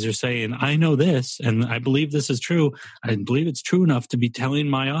because you're saying, I know this, and I believe this is true. I believe it's true enough to be telling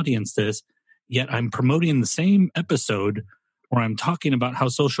my audience this, yet I'm promoting the same episode where I'm talking about how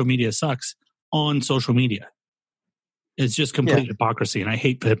social media sucks on social media. It's just complete hypocrisy, and I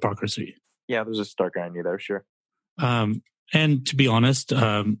hate hypocrisy. Yeah, there's a stark irony there, sure. And to be honest,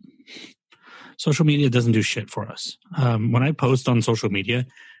 social media doesn't do shit for us. When I post on social media,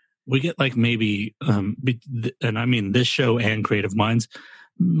 we get like maybe, and I mean this show and Creative Minds,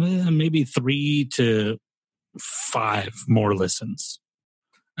 maybe 3 to 5 more listens.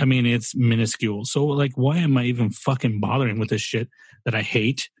 I mean, it's minuscule. So like, why am I even fucking bothering with this shit that I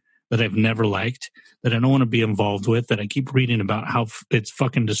hate, that I've never liked, that I don't want to be involved with, that I keep reading about how it's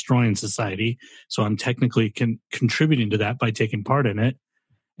fucking destroying society. So I'm technically contributing to that by taking part in it.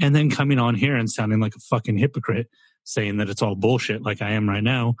 And then coming on here and sounding like a fucking hypocrite, saying that it's all bullshit like I am right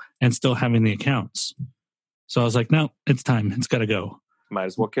now, and still having the accounts. So I was like, no, it's time. It's got to go. Might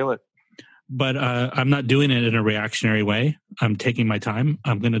as well kill it. But I'm not doing it in a reactionary way. I'm taking my time.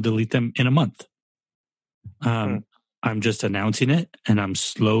 I'm going to delete them in a month. I'm just announcing it, and I'm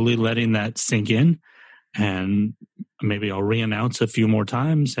slowly letting that sink in. And maybe I'll re-announce a few more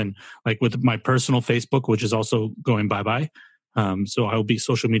times. And like with my personal Facebook, which is also going bye-bye. So I'll be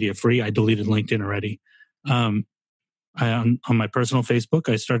social media free. I deleted LinkedIn already. On my personal Facebook,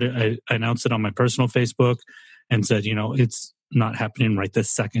 I announced it on my personal Facebook and said, it's not happening right this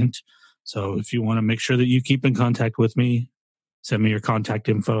second. So if you want to make sure that you keep in contact with me, send me your contact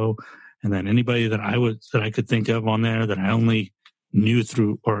info. And then anybody that I could think of on there that I only knew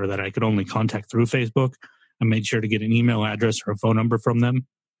through, or that I could only contact through Facebook, I made sure to get an email address or a phone number from them.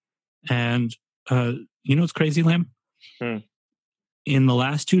 And what's crazy, Lam? In the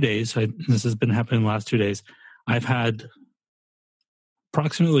last 2 days, this has been happening the last 2 days, I've had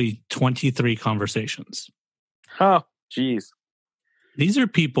approximately 23 conversations. Oh, geez. These are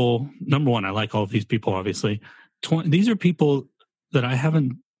people, number one, I like all of these people, obviously. These are people that I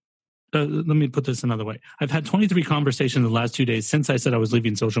haven't, let me put this another way. I've had 23 conversations in the last 2 days since I said I was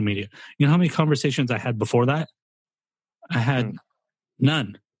leaving social media. You know how many conversations I had before that? I had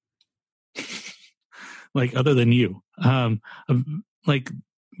none. Like, other than you. Like,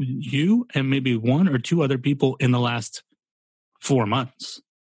 you and maybe 1 or 2 other people in the last 4 months.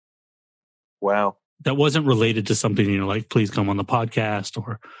 Wow. That wasn't related to something, like please come on the podcast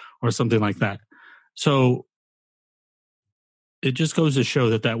or something like that. So it just goes to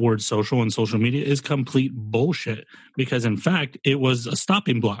show that word social and social media is complete bullshit, because in fact it was a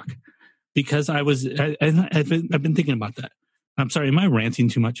stopping block, because I've been thinking about that. I'm sorry, am I ranting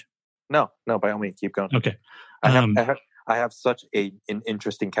too much? No, by all means, keep going. Okay. I have such an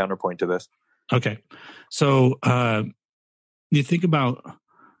interesting counterpoint to this. Okay. So you think about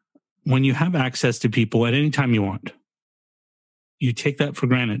when you have access to people at any time you want, you take that for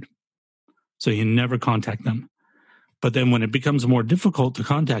granted. So you never contact them. But then when it becomes more difficult to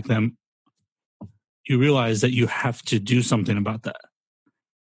contact them, you realize that you have to do something about that.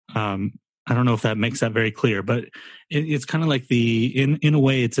 I don't know if that makes that very clear, but it's kind of like in a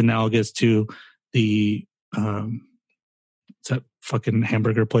way, it's analogous to the, what's that fucking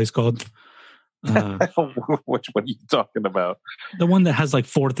hamburger place called? Which one are you talking about? The one that has like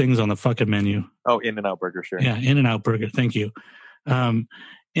 4 things on the fucking menu. Oh, In-N-Out Burger, sure. Yeah, In-N-Out Burger. Thank you.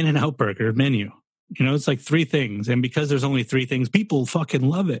 In-N-Out Burger menu. You know, it's like 3 things. And because there's only 3 things, people fucking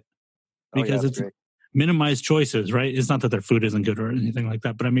love it. Because it's great. Minimized choices, right? It's not that their food isn't good or anything like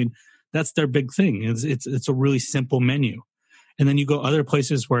that. But I mean, that's their big thing. It's a really simple menu. And then you go other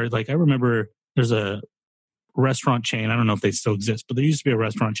places where, like, I remember there's a restaurant chain. I don't know if they still exist, but there used to be a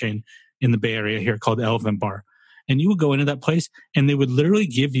restaurant chain in the Bay Area here called Elephant Bar. And you would go into that place and they would literally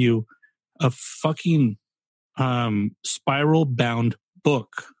give you a fucking spiral bound book.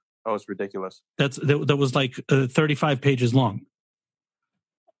 Oh, it's ridiculous. That was like 35 pages long.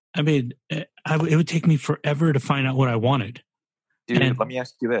 I mean, it would take me forever to find out what I wanted. Dude, let me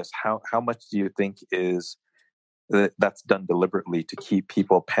ask you this. How much do you think is that's done deliberately to keep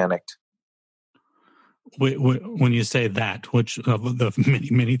people panicked? When you say that, which of the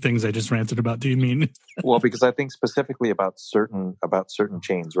many things I just ranted about do you mean? Well, because I think specifically about certain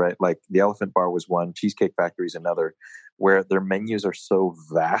chains, right? Like the Elephant Bar was one, Cheesecake Factory is another, where their menus are so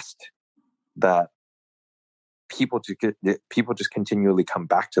vast that people just continually come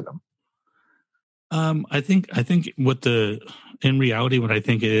back to them. I think in reality what I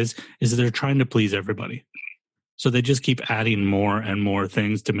think it is that they're trying to please everybody. So they just keep adding more and more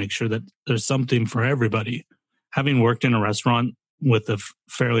things to make sure that there's something for everybody. Having worked in a restaurant with a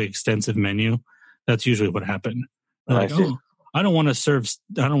fairly extensive menu, that's usually what happened. Like, oh, I don't want to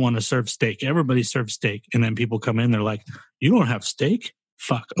serve steak. Everybody serves steak. And then people come in, they're like, you don't have steak?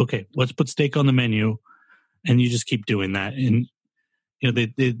 Fuck. Okay, let's put steak on the menu. And you just keep doing that. And you know,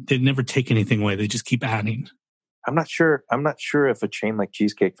 they never take anything away. They just keep adding. I'm not sure if a chain like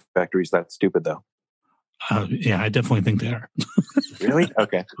Cheesecake Factory is that stupid though. Yeah, I definitely think they are. Really?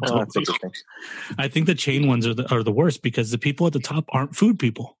 Okay. Well, that's interesting. I think the chain ones are the worst because the people at the top aren't food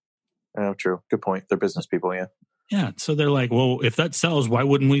people. Oh, true. Good point. They're business people, yeah. Yeah. So they're like, well, if that sells, why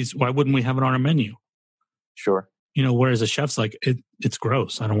wouldn't we have it on our menu? Sure. You know, whereas a chef's like, it's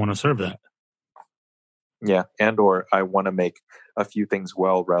gross. I don't want to serve that. Yeah. And or I want to make a few things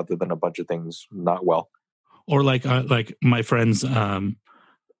well rather than a bunch of things not well. Or like my friends,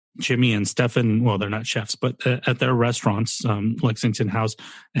 Jimmy and Stefan, well, they're not chefs, but at their restaurants, Lexington House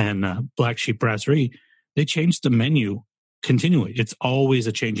and Black Sheep Brasserie, they changed the menu continually. It's always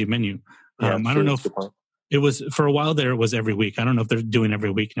a changing menu. Yeah, I don't know if it was for a while there. It was every week. I don't know if they're doing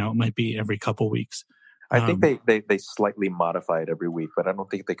every week now. It might be every couple weeks. I think they slightly modify it every week, but I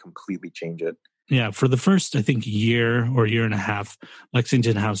don't think they completely change it. Yeah, for the first, I think, year or year and a half,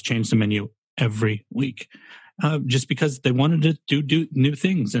 Lexington House changed the menu every week. Just because they wanted to do new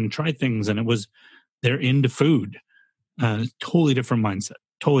things and try things, and they're into food. Totally different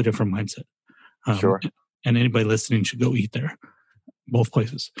mindset. Sure. And anybody listening should go eat there. Both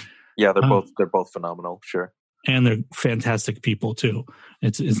places. Yeah, they're both phenomenal. Sure. And they're fantastic people too.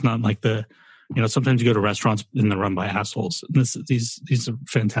 It's not like sometimes you go to restaurants and they're run by assholes. These are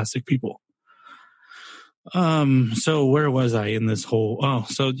fantastic people. So where was I in this whole? Oh,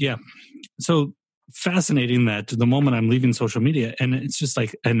 so yeah. So fascinating that the moment I'm leaving social media, and it's just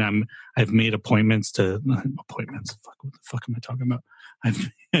like, and I've made appointments. Fuck, what the fuck am I talking about?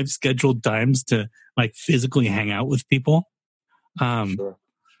 I've scheduled times to like physically hang out with people. Sure.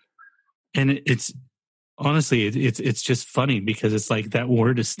 And it's honestly, it's just funny because it's like that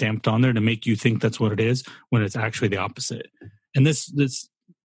word is stamped on there to make you think that's what it is when it's actually the opposite. And this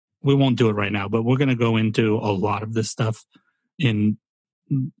we won't do it right now, but we're going to go into a lot of this stuff when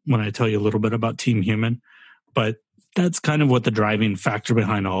I tell you a little bit about Team Human. But that's kind of what the driving factor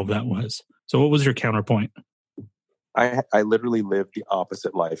behind all of that was. So what was your counterpoint? I literally live the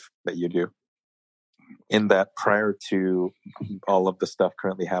opposite life that you do. In that prior to all of the stuff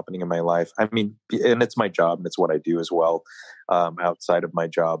currently happening in my life, I mean, and it's my job and it's what I do as well outside of my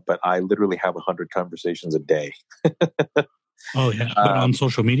job, but I literally have 100 conversations a day. Oh, yeah. But on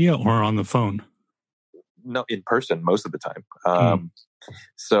social media or on the phone? No, in person most of the time.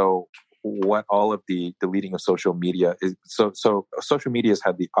 So what all of the deleting of social media is, so social media has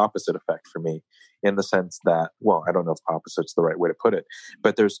had the opposite effect for me in the sense that, well, I don't know if opposite's the right way to put it,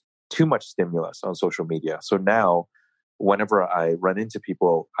 but there's too much stimulus on social media. So now whenever I run into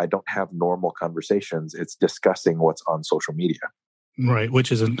people, I don't have normal conversations. It's discussing what's on social media. Right,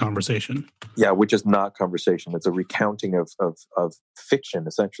 which isn't conversation. Yeah, which is not conversation. It's a recounting of fiction,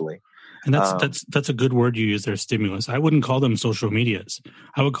 essentially. And that's a good word you use there, stimulus. I wouldn't call them social medias.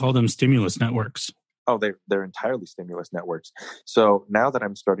 I would call them stimulus networks. Oh, they're entirely stimulus networks. So now that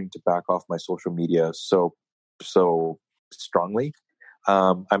I'm starting to back off my social media so strongly,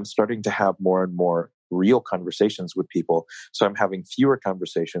 I'm starting to have more and more real conversations with people. So I'm having fewer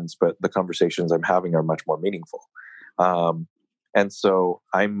conversations, but the conversations I'm having are much more meaningful. And so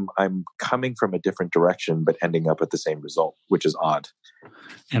I'm coming from a different direction, but ending up at the same result, which is odd.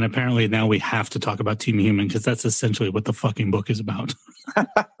 And apparently now we have to talk about Team Human because that's essentially what the fucking book is about.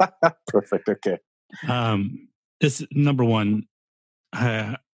 Perfect. Okay. This number one,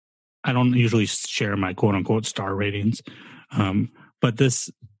 I don't usually share my quote unquote star ratings. But this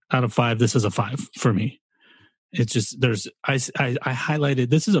out of 5, this is a 5 for me. It's just, I highlighted,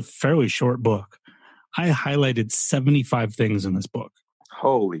 this is a fairly short book. I highlighted 75 things in this book.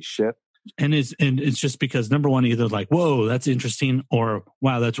 Holy shit. And it's just because, number one, either like, whoa, that's interesting, or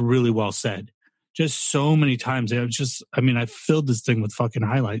wow, that's really well said. Just so many times. I filled this thing with fucking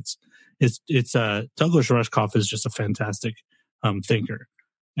highlights. It's Douglas Rushkoff is just a fantastic thinker.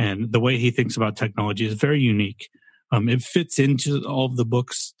 And the way he thinks about technology is very unique. It fits into all of the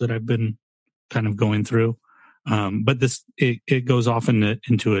books that I've been kind of going through. But it goes off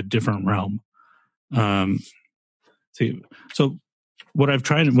into a different realm. So what I've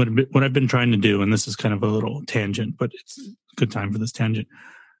been trying to do, and this is kind of a little tangent, but it's a good time for this tangent.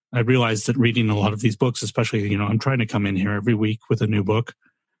 I realized that reading a lot of these books, especially, I'm trying to come in here every week with a new book.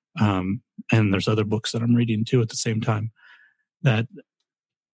 And there's other books that I'm reading too at the same time, that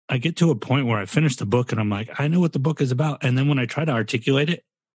I get to a point where I finish the book and I'm like, I know what the book is about. And then when I try to articulate it,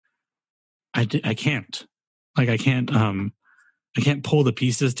 I can't. Like, I can't pull the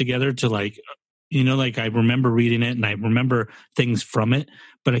pieces together to like I remember reading it and I remember things from it,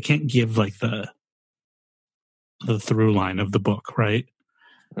 but I can't give like the through line of the book. Right.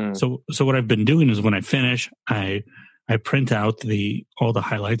 So what I've been doing is when I finish, I print out all the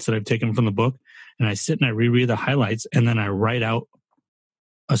highlights that I've taken from the book, and I sit and I reread the highlights, and then I write out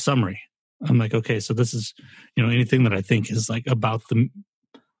a summary. I'm like, okay, so this is, anything that I think is like about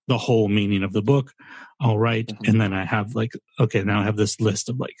the whole meaning of the book, I'll write. Mm-hmm. And then I have like, okay, now I have this list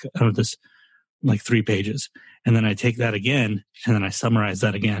of this 3 pages. And then I take that again, and then I summarize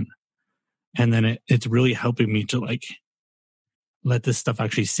that again. And then it's really helping me to like let this stuff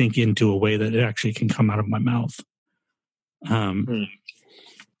actually sink into a way that it actually can come out of my mouth.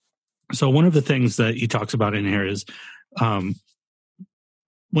 So one of the things that he talks about in here is,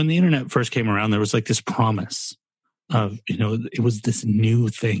 when the internet first came around, there was like this promise of, it was this new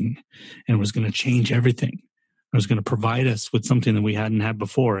thing and it was going to change everything. It was going to provide us with something that we hadn't had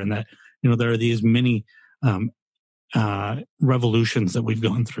before. And that, there are these many revolutions that we've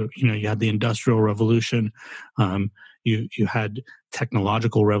gone through. You had the Industrial Revolution. You had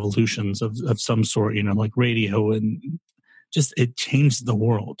technological revolutions of some sort, like radio, and just it changed the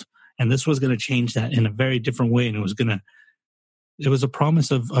world. And this was going to change that in a very different way. And it was a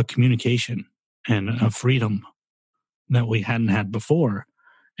promise of a communication and a freedom that we hadn't had before.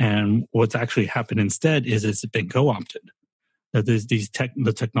 And what's actually happened instead is it's been co-opted. That there's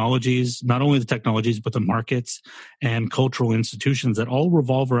the technologies, not only the technologies, but the markets and cultural institutions that all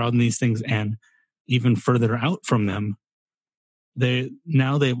revolve around these things, and even further out from them. They've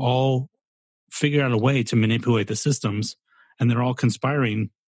all figured out a way to manipulate the systems, and they're all conspiring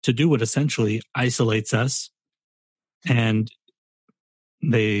to do what essentially isolates us, and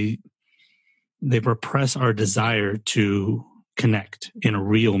they repress our desire to connect in a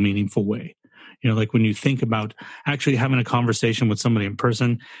real, meaningful way. Like when you think about actually having a conversation with somebody in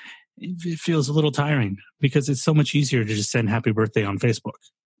person, it feels a little tiring because it's so much easier to just send happy birthday on Facebook.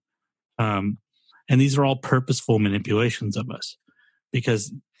 And these are all purposeful manipulations of us,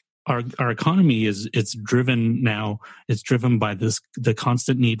 because our economy it's driven by the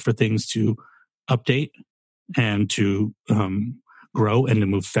constant need for things to update and to grow and to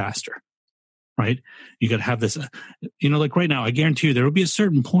move faster. Right? You got to have this, like right now, I guarantee you there will be a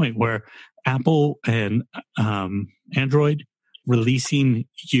certain point where Apple and Android releasing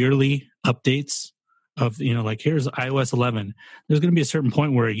yearly updates of, like here's iOS 11. There's going to be a certain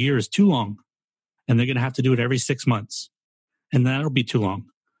point where a year is too long, and they're going to have to do it every 6 months, and that'll be too long.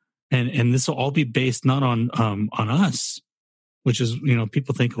 And this will all be based not on us, which is,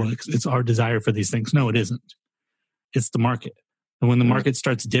 people think, well, it's our desire for these things. No, it isn't. It's the market. And when the market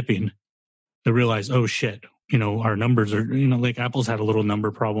starts dipping, they realize, oh shit, our numbers are, like Apple's had a little number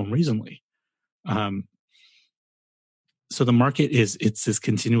problem recently. So the market it's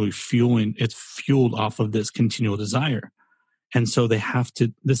continually it's fueled off of this continual desire. And so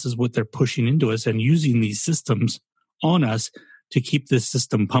this is what they're pushing into us and using these systems on us to keep this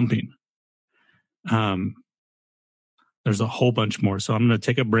system pumping. There's a whole bunch more. So I'm going to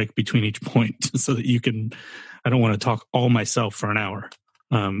take a break between each point so that I don't want to talk all myself for an hour.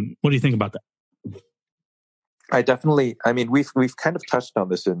 What do you think about that? I mean, we've kind of touched on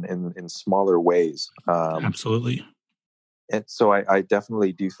this in smaller ways. Absolutely. And so I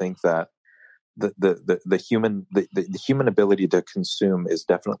definitely do think that the human ability to consume is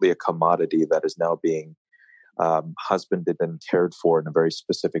definitely a commodity that is now being husbanded and cared for in a very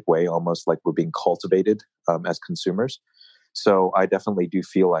specific way, almost like we're being cultivated as consumers. So I definitely do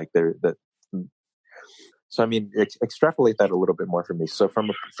feel like that. So I mean, extrapolate that a little bit more for me. So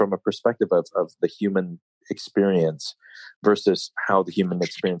from a perspective of the human experience versus how the human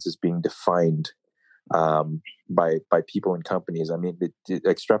experience is being defined by people and companies. I mean,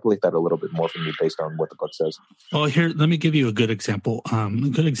 extrapolate that a little bit more for me based on what the book says. Well, here, let me give you a good example. A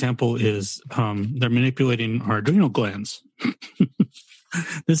good example is they're manipulating our adrenal glands.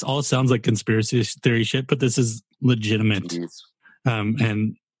 This all sounds like conspiracy theory shit, but this is legitimate.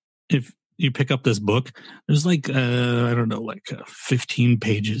 And if you pick up this book, there's like, I don't know, like 15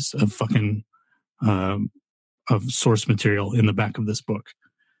 pages of fucking of source material in the back of this book.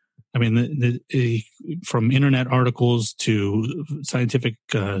 I mean, from internet articles to scientific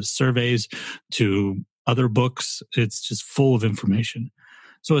surveys to other books, it's just full of information.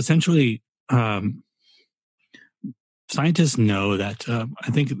 So essentially, scientists know that,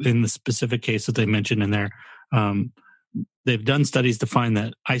 I think in the specific case that they mentioned in there, they've done studies to find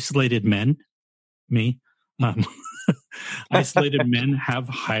that isolated men, isolated men have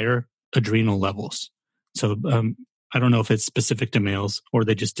higher adrenal levels. So I don't know if it's specific to males or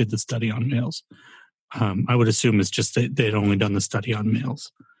they just did the study on males. I would assume it's just that they'd only done the study on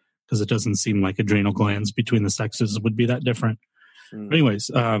males because it doesn't seem like adrenal glands between the sexes would be that different. But anyways,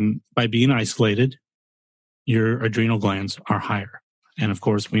 by being isolated, your adrenal glands are higher. And of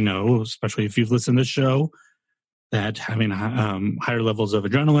course, we know, especially if you've listened to the show, that having higher levels of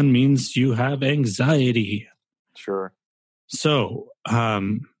adrenaline means you have anxiety. Sure. So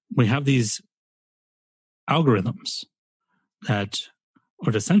we have these algorithms that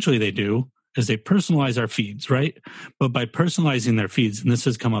what essentially they do is they personalize our feeds, right? But by personalizing their feeds, and this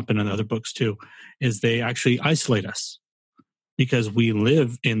has come up in other books too, is they actually isolate us because we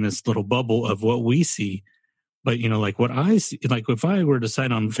live in this little bubble of what we see. But, you know, like what I see, like if I were to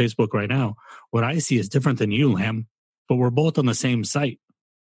sign on Facebook right now, what I see is different than you, Lamb, but we're both on the same site.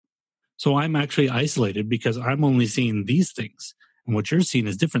 So I'm actually isolated because I'm only seeing these things. And what you're seeing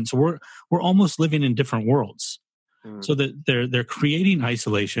is different. So we're almost living in different worlds. So that they're creating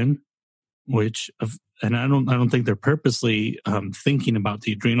isolation, and I don't think they're purposely thinking about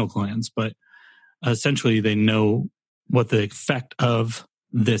the adrenal glands, but essentially they know what the effect of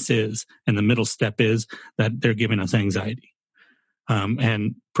this is, and the middle step is that they're giving us anxiety.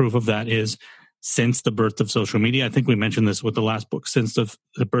 And proof of that is since the birth of social media, I think we mentioned this with the last book, since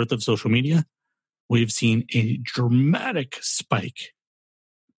the birth of social media, we've seen a dramatic spike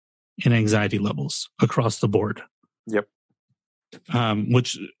in anxiety levels across the board. Yep.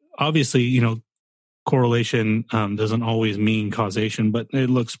 Which obviously, you know, correlation doesn't always mean causation, but it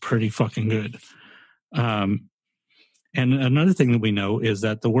looks pretty fucking good. And another thing that we know is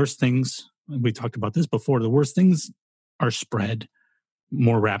that the worst things, we talked about this before, the worst things are spread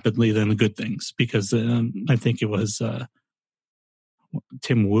more rapidly than the good things, because I think it was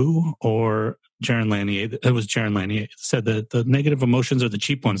Tim Wu or Jaron Lanier. It was Jaron Lanier said that the negative emotions are the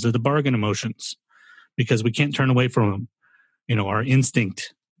cheap ones. They're the bargain emotions because we can't turn away from them. You know, our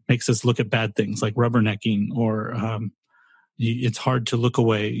instinct makes us look at bad things like rubbernecking, or it's hard to look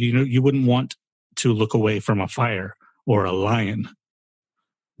away. You know, you wouldn't want to look away from a fire or a lion,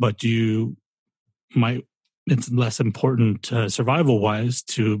 but you might, it's less important survival wise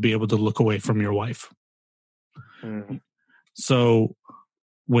to be able to look away from your wife. So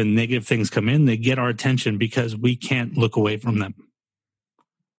when negative things come in, they get our attention because we can't look away from them.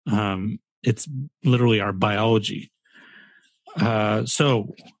 It's literally our biology.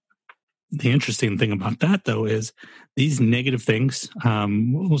 So the interesting thing about that, though, is these negative things,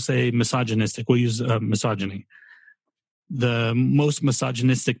 we'll say misogynistic, we'll use misogyny. The most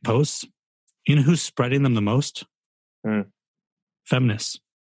misogynistic posts, you know who's spreading them the most? Feminists.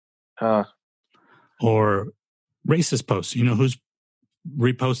 Or racist posts. You know who's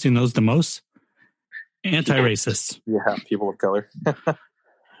reposting those the most? Anti-racists. Yeah, people of color.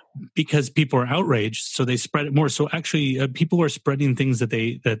 Because people are outraged, so they spread it more. So actually, people are spreading things that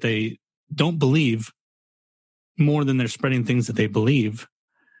they don't believe more than they're spreading things that they believe.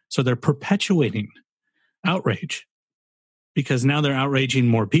 So they're perpetuating outrage because now they're outraging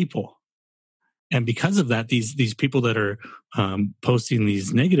more people. And because of that, these people that are posting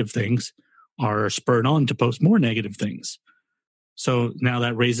these negative things are spurred on to post more negative things. So now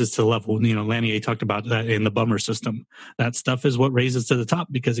that raises to the level, Lanier talked about that in the bummer system. That stuff is what raises to the top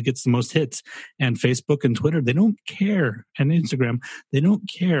because it gets the most hits. And Facebook and Twitter, they don't care, and Instagram, they don't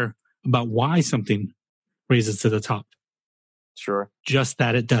care about why something raises to the top. Sure. Just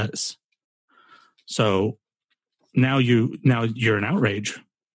that it does. So now you're in outrage.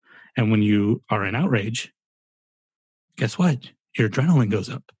 And when you are in outrage, guess what? Your adrenaline goes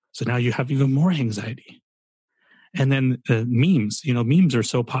up. So now you have even more anxiety. And then memes, memes are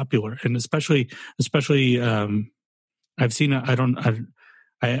so popular, and especially, I've seen.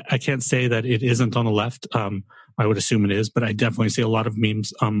 I can't say that it isn't on the left. I would assume it is, but I definitely see a lot of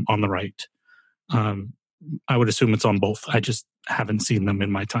memes on the right. I would assume it's on both. I just haven't seen them in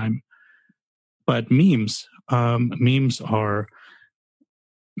my time. But memes are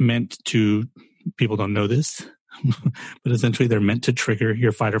meant to. People don't know this, but essentially they're meant to trigger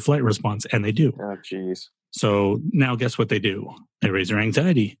your fight or flight response, and they do. Oh, geez. So now guess what they do? They raise your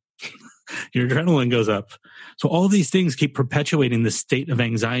anxiety. Your adrenaline goes up. So all these things keep perpetuating the state of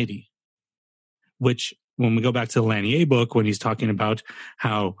anxiety, which when we go back to the Lanier book, when he's talking about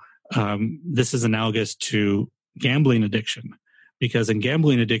how this is analogous to gambling addiction, because in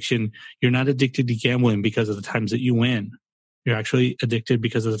gambling addiction, you're not addicted to gambling because of the times that you win. You're actually addicted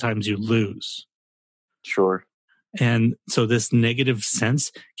because of the times you lose. Sure. And so this negative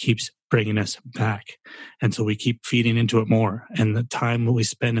sense keeps bringing us back. And so we keep feeding into it more. And the time that we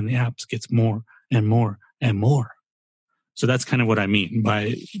spend in the apps gets more and more and more. So that's kind of what I mean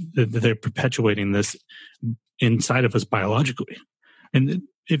by they're perpetuating this inside of us biologically. And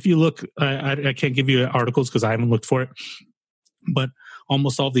if you look, I can't give you articles because I haven't looked for it, but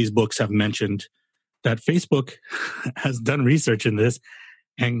almost all these books have mentioned that Facebook has done research in this,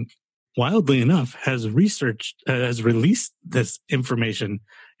 and wildly enough has released this information.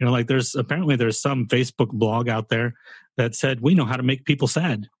 Like there's some Facebook blog out there that said, we know how to make people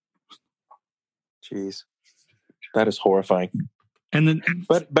sad. Jeez. That is horrifying. And then,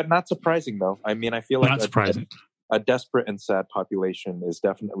 but not surprising though. I mean, I feel like not surprising. A desperate and sad population is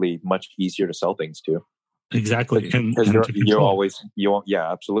definitely much easier to sell things to. Exactly. Because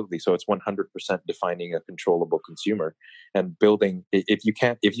yeah, absolutely. So it's 100% defining a controllable consumer and building. If you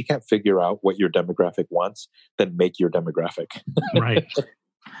can't figure out what your demographic wants, then make your demographic. Right.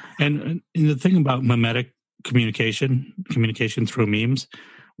 And the thing about mimetic communication through memes,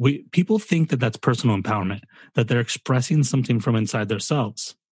 people think that that's personal empowerment, that they're expressing something from inside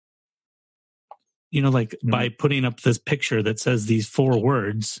themselves. By putting up this picture that says these 4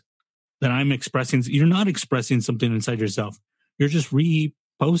 words that I'm expressing, you're not expressing something inside yourself. You're just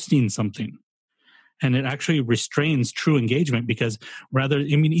reposting something. And it actually restrains true engagement because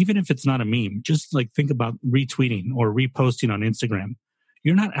even if it's not a meme, just think about retweeting or reposting on Instagram.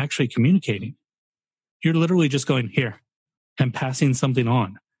 You're not actually communicating. You're literally just going here and passing something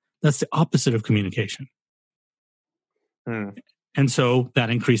on. That's the opposite of communication. And so that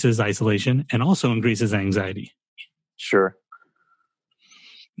increases isolation and also increases anxiety. Sure.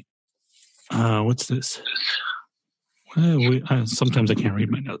 What's this? Sometimes I can't read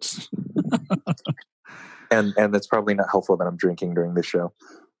my notes. and it's probably not helpful that I'm drinking during this show.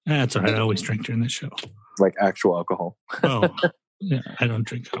 That's all right. I always drink during this show. Like actual alcohol. Oh, yeah. I don't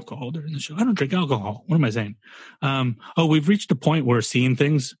drink alcohol during the show. I don't drink alcohol. What am I saying? We've reached a point where seeing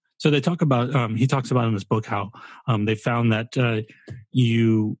things. So they talk about, he talks about in this book how they found that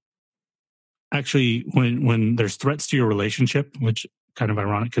you actually, when there's threats to your relationship, which kind of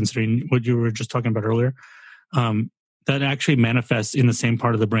ironic considering what you were just talking about earlier, that actually manifests in the same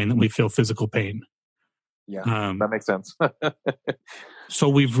part of the brain that we feel physical pain. Yeah, that makes sense. So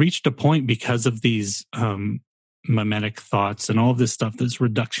we've reached a point because of these mimetic thoughts and all of this stuff, this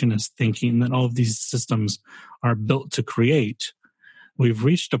reductionist thinking that all of these systems are built to create. We've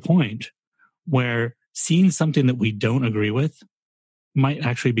reached a point where seeing something that we don't agree with might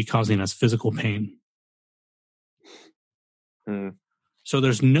actually be causing us physical pain. So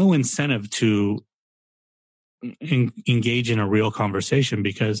there's no incentive to engage in a real conversation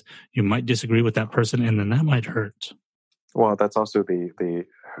because you might disagree with that person and then that might hurt. Well, that's also I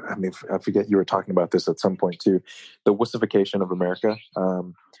forget you were talking about this at some point too, the wussification of America.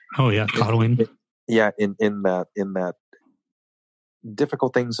 Coddling. In that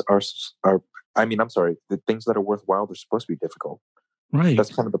difficult things are the things that are worthwhile, they're supposed to be difficult. Right.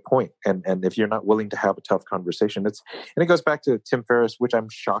 That's kind of the point. And if you're not willing to have a tough conversation, it goes back to Tim Ferriss, which I'm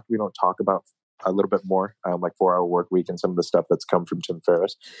shocked we don't talk about a little bit more, like 4-Hour Work Week and some of the stuff that's come from Tim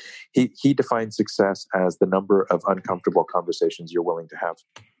Ferriss. He defines success as the number of uncomfortable conversations you're willing to have.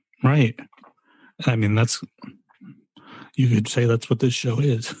 Right. I mean, You could say that's what this show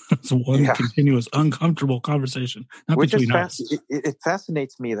is. It's one continuous, uncomfortable conversation, not Which between is us. it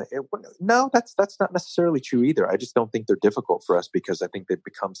fascinates me that no, that's not necessarily true either. I just don't think they're difficult for us because I think they've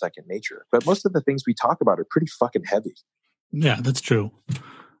become second nature. But most of the things we talk about are pretty fucking heavy. Yeah, that's true.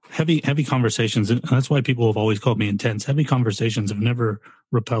 Heavy conversations. And that's why people have always called me intense. Heavy conversations have never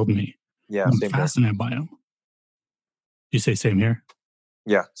repelled me. Yeah, I'm same fascinated by them. You say same here?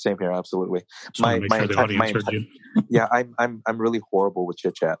 Yeah, same here. Absolutely. Just want to make sure the audience heard you. Yeah, I'm really horrible with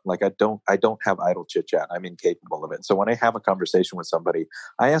chit chat. Like I don't have idle chit chat. I'm incapable of it. So when I have a conversation with somebody,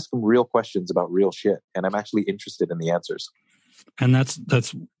 I ask them real questions about real shit, and I'm actually interested in the answers. And that's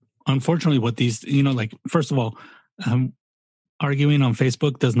unfortunately what these, like, first of all, arguing on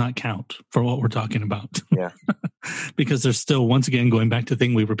Facebook does not count for what we're talking about. Yeah. Because there's still, once again, going back to the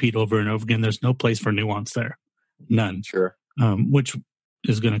thing we repeat over and over again, there's no place for nuance there. None. Sure. Which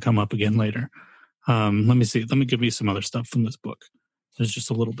is going to come up again later. Let me see. Let me give you some other stuff from this book. There's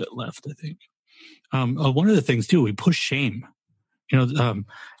just a little bit left, I think. One of the things, too, we push shame.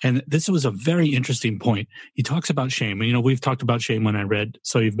 And this was a very interesting point. He talks about shame. We've talked about shame when I read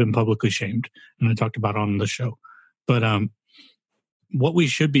So You've Been Publicly Shamed, and I talked about it on the show. But what we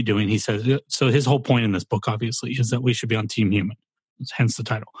should be doing, he says, so his whole point in this book, obviously, is that we should be on Team Human, hence the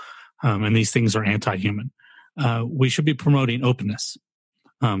title. And these things are anti-human. We should be promoting openness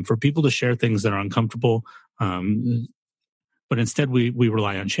for people to share things that are uncomfortable. But instead, we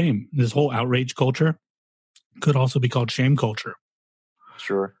rely on shame. This whole outrage culture could also be called shame culture.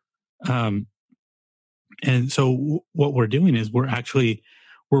 Sure. And so what we're doing is we're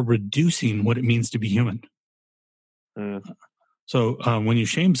reducing what it means to be human. Mm. So when you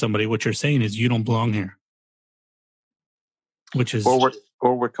shame somebody, what you're saying is you don't belong here. Which is... Or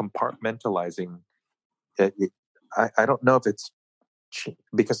we're compartmentalizing. I don't know if it's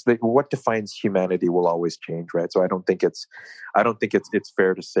because what defines humanity will always change, right? So I don't think it's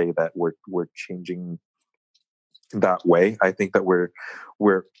fair to say that we're changing that way. I think that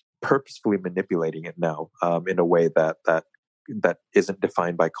we're purposefully manipulating it now in a way that isn't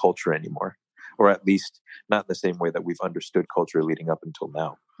defined by culture anymore, or at least not in the same way that we've understood culture leading up until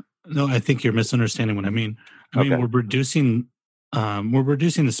now. No, I think you're misunderstanding what I mean. I mean, we're reducing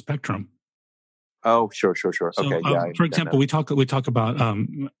the spectrum. Oh, sure. So, okay, yeah. For example, we talk about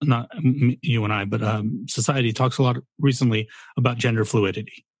not you and I, but society talks a lot recently about gender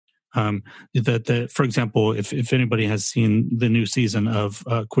fluidity. For example, if anybody has seen the new season of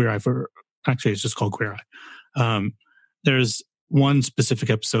Queer Eye, actually it's just called Queer Eye. There's one specific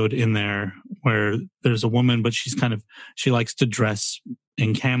episode in there where there's a woman, but she likes to dress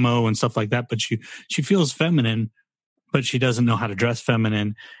in camo and stuff like that, but she feels feminine, but she doesn't know how to dress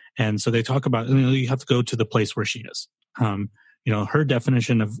feminine. And so they talk about, you have to go to the place where she is. Her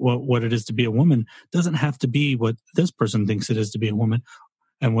definition of what it is to be a woman doesn't have to be what this person thinks it is to be a woman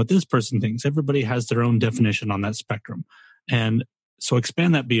and what this person thinks. Everybody has their own definition on that spectrum. And so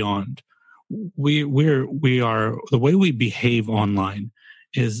expand that beyond. We are the way we behave online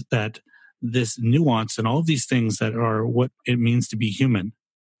is that this nuance and all of these things that are what it means to be human.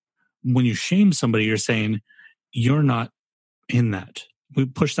 When you shame somebody, you're saying you're not in that. We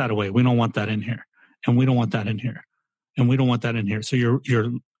push that away. We don't want that in here, and we don't want that in here, and we don't want that in here. So you're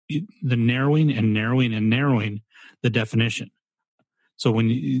the narrowing and narrowing and narrowing the definition. So when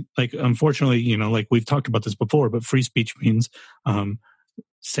you, unfortunately, we've talked about this before, but free speech means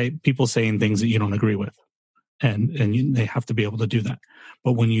people saying things that you don't agree with, and they have to be able to do that.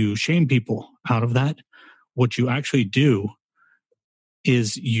 But when you shame people out of that, what you actually do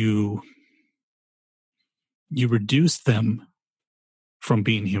is you reduce them from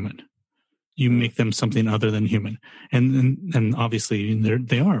being human. You make them something other than human. And obviously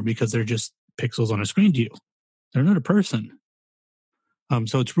they are, because they're just pixels on a screen to you. They're not a person.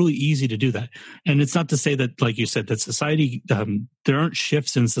 So it's really easy to do that. And it's not to say that, like you said, that society, there aren't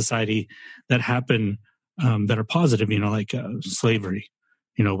shifts in society that happen that are positive, like slavery.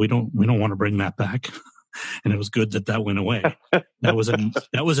 We don't want to bring that back. And it was good that went away. That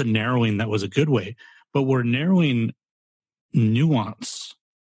was a narrowing. That was a good way. But we're narrowing nuance.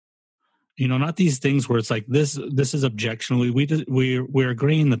 Not these things where it's like this is objectionably, we're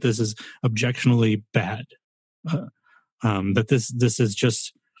agreeing that this is objectionably bad. That this is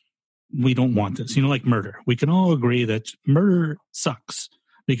just, we don't want this. Like murder. We can all agree that murder sucks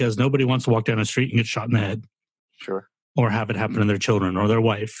because nobody wants to walk down the street and get shot in the head. Sure. Or have it happen to their children or their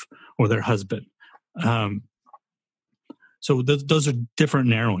wife or their husband. So those are different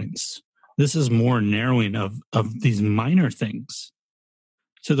narrowings. This is more narrowing of these minor things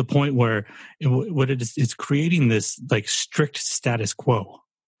to the point where it's creating this strict status quo.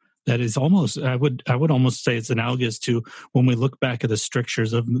 that is almost, I would almost say it's analogous to when we look back at the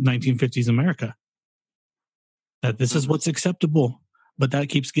strictures of 1950s America. That this is what's acceptable, but that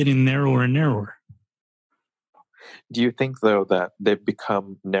keeps getting narrower and narrower. Do you think, though, that they've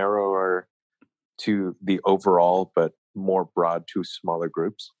become narrower to the overall, but more broad to smaller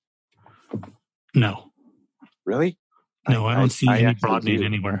groups? No. Really? No, I don't see any broadening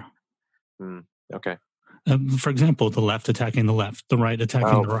anywhere. Okay. For example, the left attacking the left, the right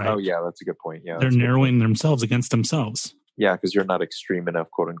attacking the right. Oh, yeah, that's a good point. Yeah, they're narrowing themselves against themselves. Yeah, because you're not extreme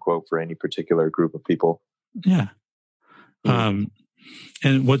enough, quote unquote, for any particular group of people. Yeah. And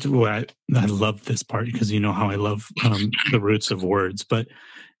what I love this part because you know how I love the roots of words, but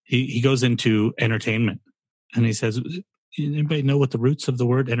he goes into entertainment and he says, anybody know what the roots of the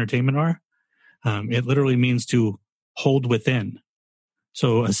word entertainment are? It literally means to hold within.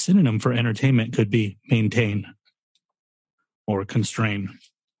 So a synonym for entertainment could be maintain or constrain.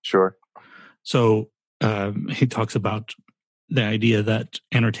 Sure. So he talks about the idea that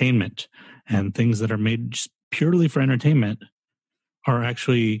entertainment and things that are made just purely for entertainment are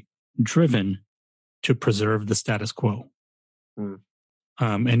actually driven to preserve the status quo.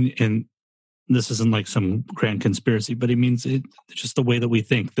 And this isn't like some grand conspiracy, but it means it's just the way that we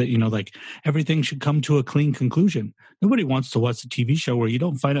think that, like everything should come to a clean conclusion. Nobody wants to watch a TV show where you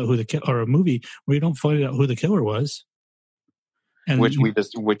don't find out or a movie where you don't find out who the killer was. And which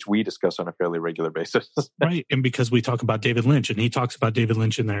we discuss on a fairly regular basis. Right. And because we talk about David Lynch and he talks about David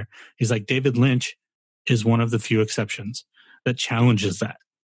Lynch in there, he's like, David Lynch is one of the few exceptions that challenges that.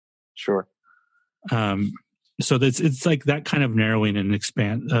 Sure. So it's like that kind of narrowing and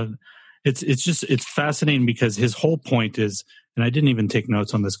expand. It's fascinating because his whole point is, and I didn't even take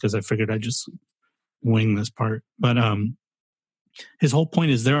notes on this because I figured I'd just wing this part, but his whole point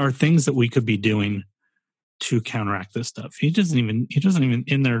is there are things that we could be doing to counteract this stuff. He doesn't even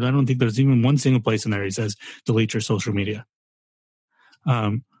in there. I don't think there's even one single place in there he says delete your social media.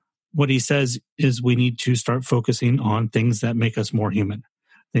 What he says is we need to start focusing on things that make us more human,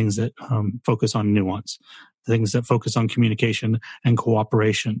 things that focus on nuance, things that focus on communication and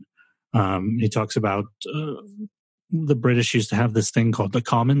cooperation. He talks about the British used to have this thing called the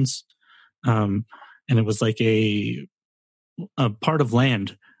Commons, and it was like a part of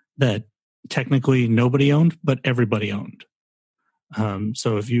land that technically nobody owned, but everybody owned.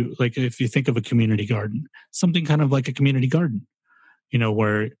 So if you think of a community garden, something kind of like a community garden,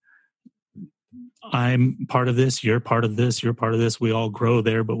 where I'm part of this, you're part of this, you're part of this. We all grow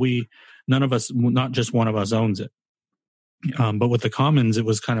there, but none of us, not just one of us owns it. But with the Commons, it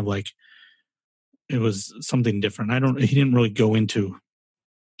was kind of like, it was something different. He didn't really go into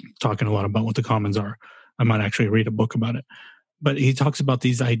talking a lot about what the Commons are. I might actually read a book about it, but he talks about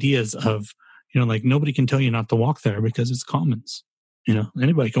these ideas of, like nobody can tell you not to walk there because it's Commons,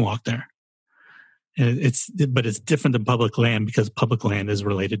 anybody can walk there. And but it's different than public land because public land is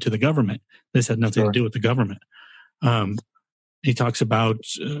related to the government. This had nothing to do with the government. He talks about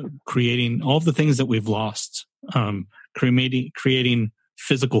creating all the things that we've lost, creating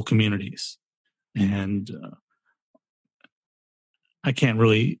physical communities. And I can't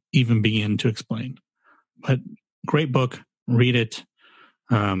really even begin to explain. But great book, read it.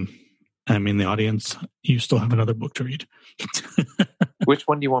 The audience, you still have another book to read. Which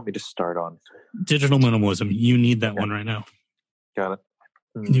one do you want me to start on? Digital Minimalism. You need that one right now. Got it.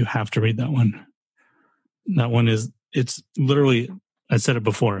 You have to read that one. That one it's literally, I said it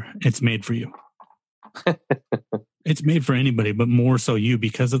before, it's made for you. It's made for anybody, but more so you,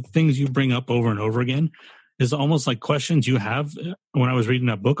 because of the things you bring up over and over again is almost like questions you have. When I was reading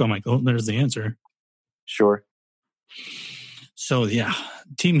that book, I'm like, oh, there's the answer. Sure. So yeah,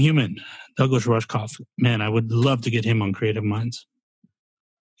 Team Human, Douglas Rushkoff. Man, I would love to get him on Creative Minds.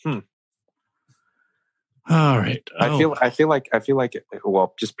 All right. I feel like,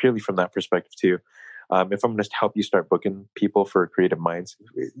 well, just purely from that perspective too. If I'm going to help you start booking people for Creative Minds,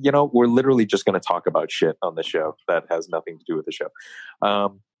 we're literally just going to talk about shit on the show that has nothing to do with the show.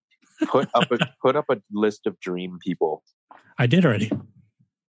 Put up a list of dream people. I did already.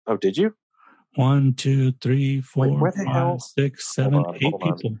 Oh, did you? 1, 2, 3, 4, 5, 6, 7, 8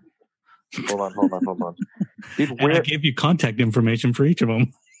 people. Hold on. Dude, and I gave you contact information for each of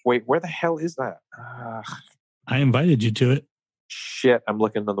them. Wait, where the hell is that? I invited you to it. Shit, I'm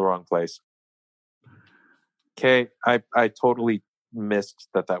looking in the wrong place. Okay, I totally missed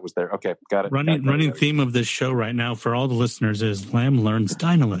that was there. Okay, got it. Running theme of this show right now for all the listeners is Lamb learns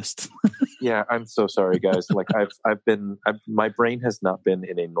Dynalist. Yeah, I'm so sorry, guys. Like my brain has not been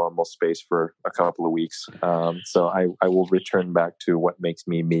in a normal space for a couple of weeks. So I will return back to what makes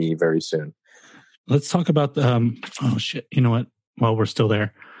me very soon. Let's talk about oh shit. You know what? While we're still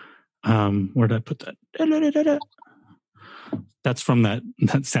there, Where did I put that? Da-da-da-da-da. That's from that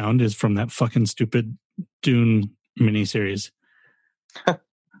sound is from that fucking stupid Dune miniseries.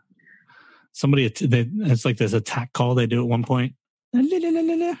 Somebody, it's like this attack call they do at one point.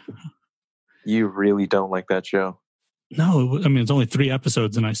 You really don't like that show? No, I mean, it's only 3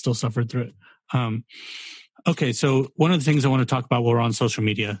 episodes and I still suffered through it. Okay, so one of the things I want to talk about while we're on social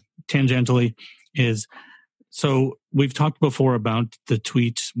media, tangentially, is, so we've talked before about the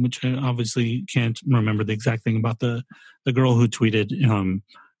tweet, which I obviously can't remember the exact thing about the girl who tweeted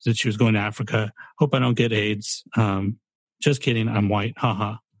that she was going to Africa. Hope I don't get AIDS. Just kidding, I'm white.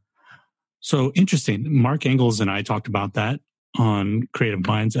 Haha. So interesting. Mark Engels and I talked about that on Creative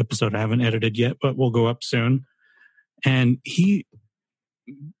Minds episode. I haven't edited yet, but we'll go up soon. And he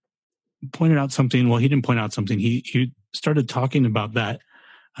pointed out something. Well, he didn't point out something. He started talking about that.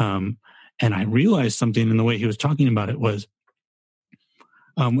 And I realized something in the way he was talking about it was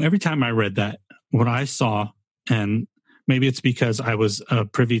every time I read that, what I saw, and maybe it's because I was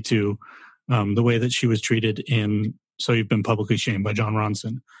privy to the way that she was treated in So You've Been Publicly Shamed by John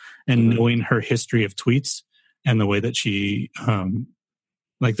Ronson, and knowing her history of tweets and the way that she,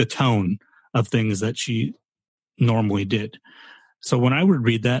 like the tone of things that she normally did. So when I would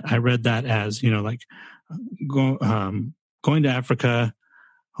read that, I read that as, like going to Africa,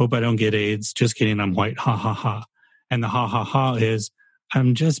 hope I don't get AIDS, just kidding, I'm white, ha ha ha. And the ha ha ha is,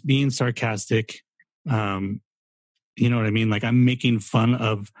 I'm just being sarcastic. You know what I mean? Like I'm making fun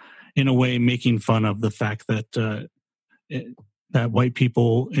of the fact that that white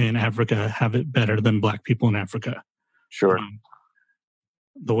people in Africa have it better than black people in Africa. Sure.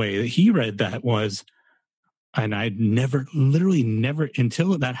 The way that he read that was, and I'd literally never,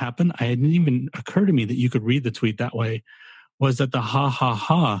 until that happened, it didn't even occur to me that you could read the tweet that way, was that the ha ha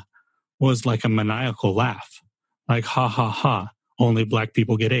ha was like a maniacal laugh. Like ha ha ha, only black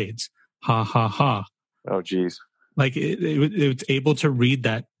people get AIDS. Ha ha ha. Oh, geez. Like it's able to read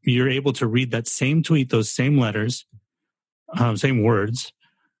that. You're able to read that same tweet, those same letters, same words,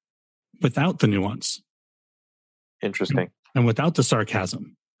 without the nuance. Interesting. And without the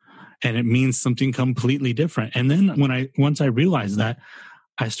sarcasm. And it means something completely different. And then once I realized that,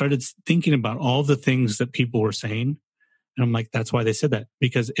 I started thinking about all the things that people were saying. And I'm like, that's why they said that.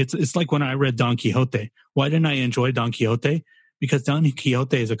 Because it's like when I read Don Quixote. Why didn't I enjoy Don Quixote? Because Don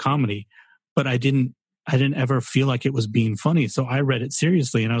Quixote is a comedy, but I didn't ever feel like it was being funny. So I read it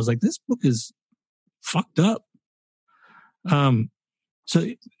seriously, and I was like, this book is fucked up. So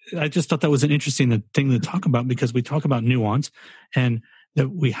I just thought that was an interesting thing to talk about, because we talk about nuance, and that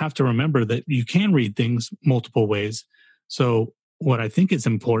we have to remember that you can read things multiple ways. So what I think is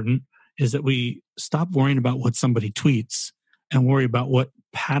important is that we stop worrying about what somebody tweets and worry about what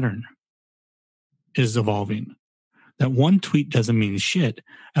pattern is evolving. That one tweet doesn't mean shit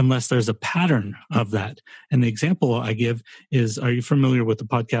unless there's a pattern of that. And the example I give is, are you familiar with the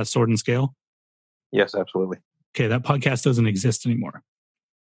podcast Sword and Scale? Yes, absolutely. Okay, that podcast doesn't exist anymore.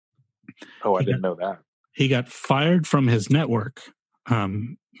 Oh, I didn't know that. He got fired from his network,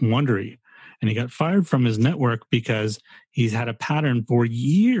 Wondery. And he got fired from his network because he's had a pattern for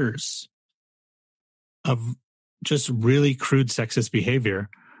years of just really crude sexist behavior,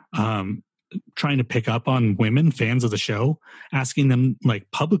 trying to pick up on women, fans of the show, asking them, like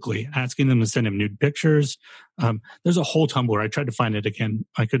publicly, asking them to send him nude pictures. There's a whole Tumblr. I tried to find it again.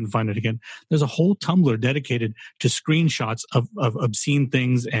 I couldn't find it again. There's a whole Tumblr dedicated to screenshots of obscene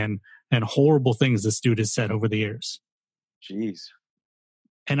things and horrible things this dude has said over the years. Jeez.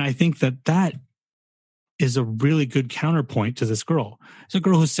 And I think that is a really good counterpoint to this girl. It's a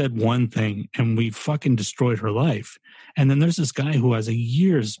girl who said one thing and we fucking destroyed her life. And then there's this guy who has a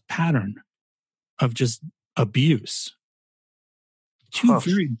year's pattern of just abuse. Two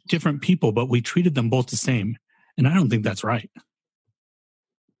very different people, but we treated them both the same. And I don't think that's right.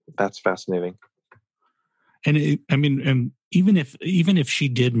 That's fascinating. And and even if she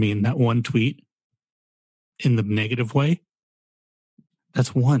did mean that one tweet in the negative way,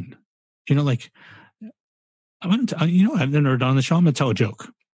 that's one. Like, I'm going to tell I've never done the show. I'm going to tell a joke.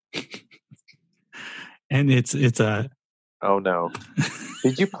 And it's a... Oh, no.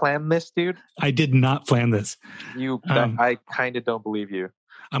 Did you plan this, dude? I did not plan this. I kind of don't believe you.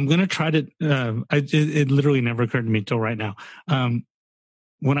 I'm going to try to... it literally never occurred to me until right now.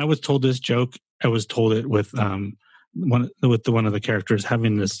 When I was told this joke, I was told it with one of the characters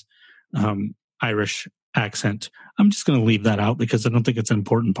having this Irish accent. I'm just going to leave that out because I don't think it's an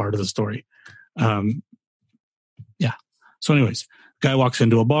important part of the story. Yeah. So anyways, guy walks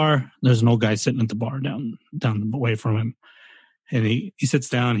into a bar. There's an old guy sitting at the bar down away from him. And he sits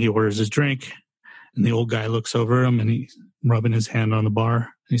down, he orders his drink, and the old guy looks over him and he's rubbing his hand on the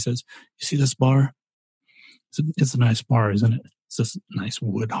bar. he says, "You see this bar? It's a nice bar, isn't it? It's this nice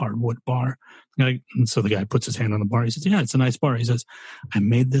hardwood bar." And so the guy puts his hand on the bar. He says, "Yeah, it's a nice bar." He says, "I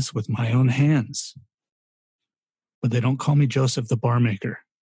made this with my own hands, but they don't call me Joseph the bar maker."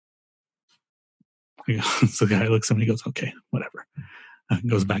 So the guy looks at him and he goes, "Okay, whatever."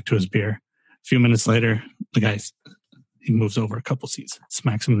 Goes back to his beer. A few minutes later, he moves over a couple seats,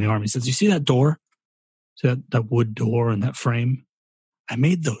 smacks him in the arm. He says, "You see that door? See that wood door and that frame? I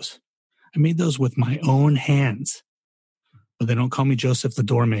made those. I made those with my own hands, but they don't call me Joseph the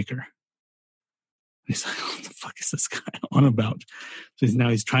door maker." He's like, "What the fuck is this guy on about?" So now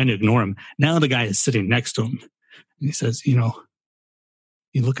he's trying to ignore him. Now the guy is sitting next to him. And he says, "You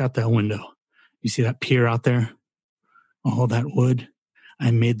look out that window. You see that pier out there? All that wood?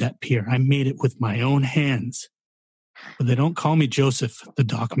 I made that pier. I made it with my own hands. But they don't call me Joseph, the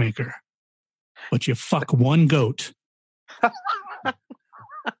dock maker. But you fuck one goat."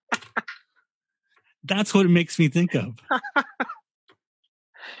 That's what it makes me think of.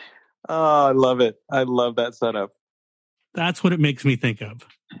 Oh, I love it. I love that setup. That's what it makes me think of.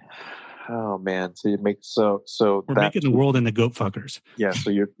 Oh man! So you make we're making the world into goat fuckers. Yeah, so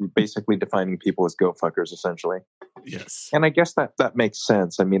you're basically defining people as goat fuckers, essentially. Yes, and I guess that makes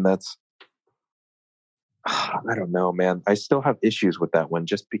sense. I mean, that's I don't know, man. I still have issues with that one,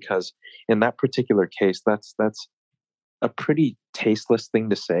 just because in that particular case, that's a pretty tasteless thing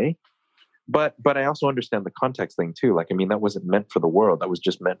to say. But I also understand the context thing too. Like, I mean, that wasn't meant for the world. That was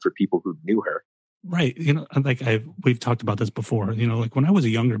just meant for people who knew her. Right. We've talked about this before. Like when I was a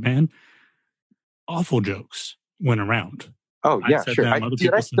younger man, awful jokes went around. Oh yeah, sure.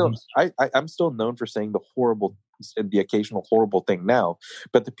 I'm still known for saying the occasional horrible thing now,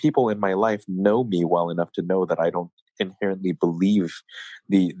 but the people in my life know me well enough to know that I don't inherently believe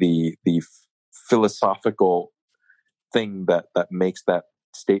the philosophical thing that makes that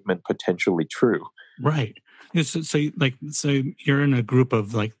statement potentially true. Right. So you're in a group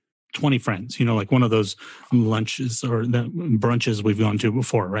of 20 friends, like one of those lunches or the brunches we've gone to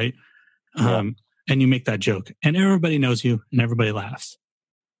before, right? Yeah. And you make that joke and everybody knows you and everybody laughs.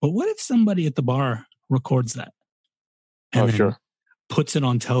 But what if somebody at the bar records that and then puts it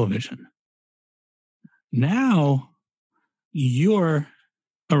on television? Now you're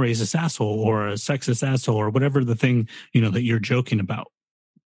a racist asshole or a sexist asshole or whatever the thing, that you're joking about.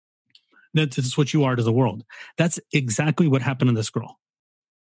 That's what you are to the world. That's exactly what happened to this girl.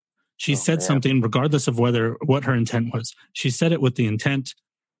 She said something regardless of what her intent was. She said it with the intent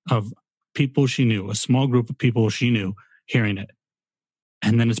of people she knew, a small group of people she knew hearing it.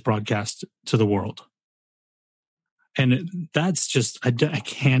 And then it's broadcast to the world. And that's just, I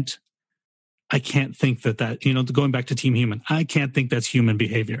can't think that, going back to Team Human, I can't think that's human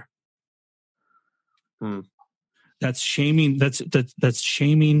behavior. That's shaming. That's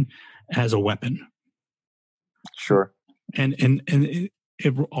shaming as a weapon. Sure. And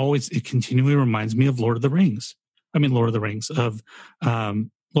it continually reminds me of Lord of the Rings. Lord of the Rings, of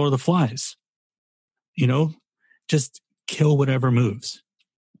Lord of the Flies. Just kill whatever moves.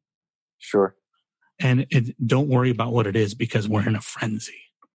 Sure. And don't worry about what it is because we're in a frenzy.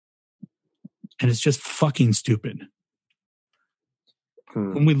 And it's just fucking stupid.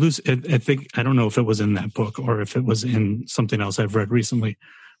 When we lose, I don't know if it was in that book or if it was in something else I've read recently,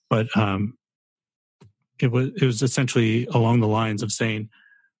 but it was essentially along the lines of saying,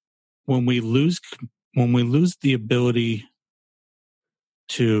 when we lose the ability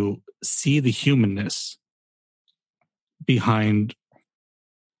to see the humanness behind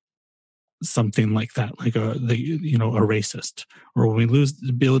something like that, like a racist, or when we lose the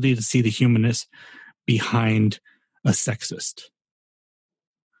ability to see the humanness behind a sexist,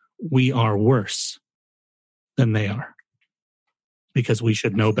 we are worse than they are because we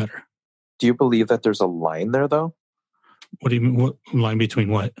should know better. Do you believe that there's a line there, though? What do you mean? What line between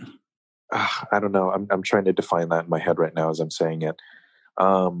what? I don't know. I'm trying to define that in my head right now as I'm saying it.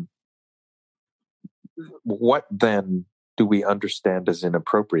 What then do we understand as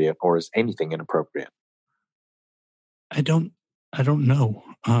inappropriate, or is anything inappropriate? I don't know.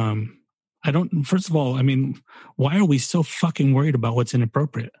 First of all, why are we so fucking worried about what's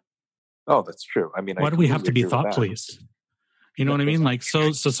inappropriate? Oh, that's true. Why do we have to be thought police? You know what I mean?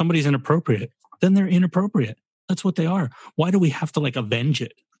 So somebody's inappropriate, then they're inappropriate. That's what they are. Why do we have to avenge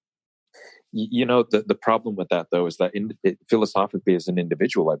it? The problem with that, though, is that philosophically, as an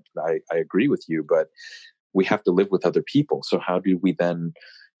individual, I agree with you, but we have to live with other people. So how do we then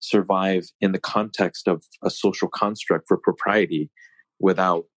survive in the context of a social construct for propriety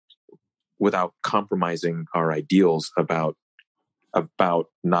without compromising our ideals about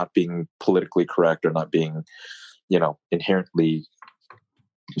not being politically correct or not being, inherently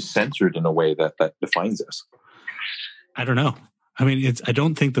censored in a way that defines us. I don't know. I mean, I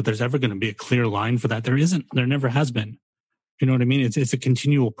don't think that there's ever going to be a clear line for that. There isn't. There never has been. You know what I mean? It's a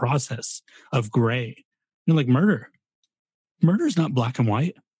continual process of gray. Like murder. Murder is not black and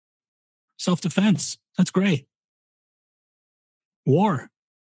white. Self-defense, that's gray. War,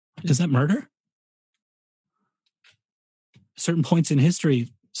 is that murder? Certain points in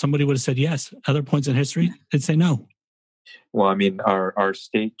history, somebody would have said yes. Other points in history, they'd say no. Well, I mean, our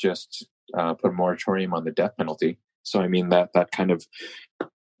state just put a moratorium on the death penalty. So, I mean, that kind of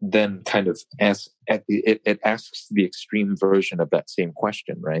then kind of it asks the extreme version of that same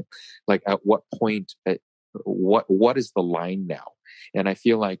question, right? Like, at what point, what is the line now? And I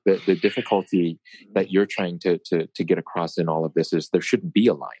feel like the difficulty that you're trying to get across in all of this is there shouldn't be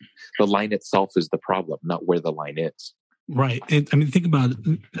a line. The line itself is the problem, not where the line is. Right. I mean, think about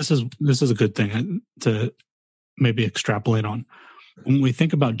it. This is a good thing to maybe extrapolate on. When we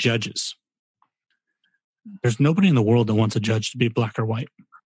think about judges, there's nobody in the world that wants a judge to be black or white,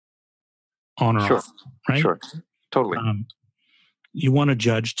 on or off, right? Sure, totally. You want a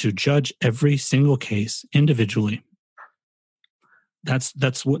judge to judge every single case individually.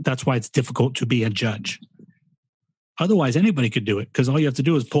 That's why it's difficult to be a judge. Otherwise, anybody could do it, because all you have to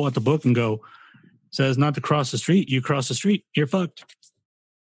do is pull out the book and go, says not to cross the street. You cross the street, you're fucked.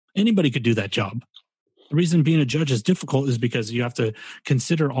 Anybody could do that job. The reason being a judge is difficult is because you have to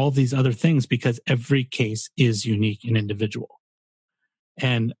consider all these other things, because every case is unique and individual.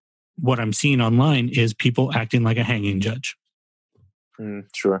 And what I'm seeing online is people acting like a hanging judge.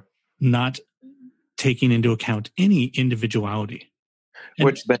 Sure. Not taking into account any individuality.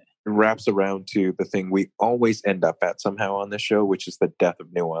 Which then wraps around to the thing we always end up at somehow on this show, which is the death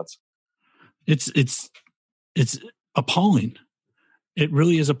of nuance. It's appalling. It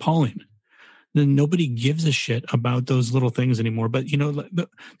really is appalling. Then nobody gives a shit about those little things anymore. But the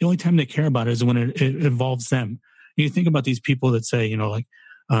only time they care about it is when it involves them. You think about these people that say,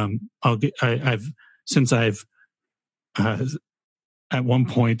 I've at one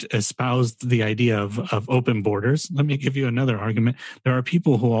point espoused the idea of open borders. Let me give you another argument. There are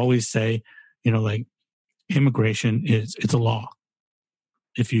people who always say, immigration it's a law.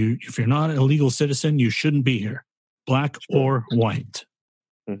 If you're not a legal citizen, you shouldn't be here, black or white.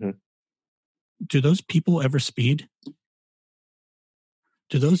 Mm-hmm. Do those people ever speed?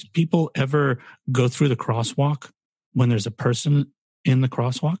 Do those people ever go through the crosswalk when there's a person in the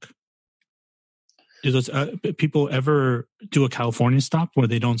crosswalk? Do those people ever do a California stop where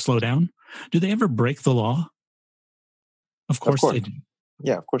they don't slow down? Do they ever break the law? Of course they do.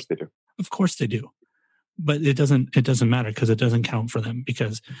 Yeah, of course they do. Of course they do. But it doesn't matter, because it doesn't count for them,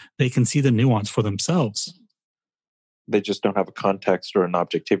 because they can see the nuance for themselves. They just don't have a context or an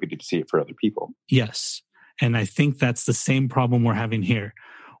objectivity to see it for other people. Yes. And I think that's the same problem we're having here,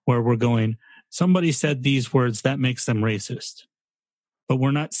 where we're going, somebody said these words, that makes them racist. But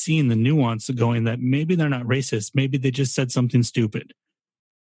we're not seeing the nuance of going that maybe they're not racist. Maybe they just said something stupid.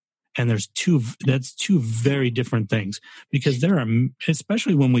 And that's two very different things, because there are,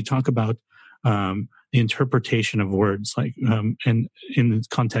 especially when we talk about the interpretation of words, like and in the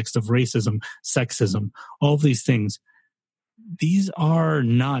context of racism, sexism, all of these things, these are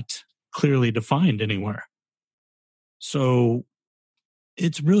not clearly defined anywhere. So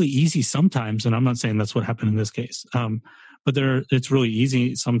it's really easy sometimes, and I'm not saying that's what happened in this case, but it's really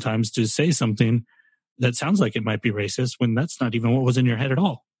easy sometimes to say something that sounds like it might be racist when that's not even what was in your head at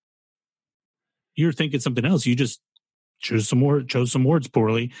all. You're thinking something else. You just chose some words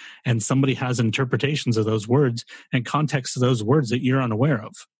poorly, and somebody has interpretations of those words and context of those words that you're unaware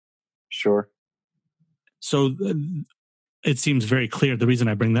of. Sure. So it seems very clear. The reason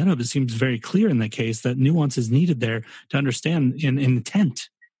I bring that up, it seems very clear in that case that nuance is needed there to understand in intent.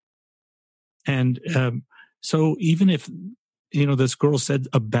 And so even if, this girl said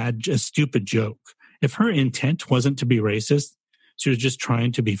a stupid joke, if her intent wasn't to be racist, she was just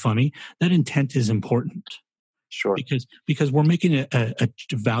trying to be funny, that intent is important. Sure. Because we're making a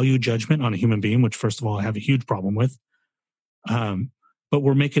value judgment on a human being, which first of all, I have a huge problem with. But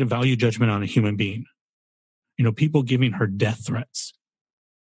we're making a value judgment on a human being. People giving her death threats.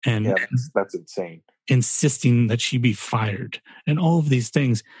 And yeah, that's insane. Insisting that she be fired and all of these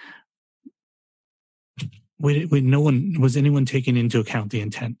things. Was anyone taking into account the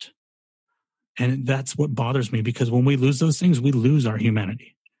intent? And that's what bothers me, because when we lose those things, we lose our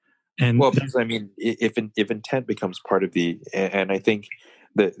humanity. And because I mean, if intent becomes part of and I think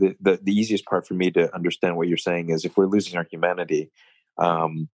the easiest part for me to understand what you're saying is, if we're losing our humanity,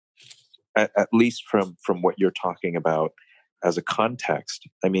 at least from what you're talking about as a context,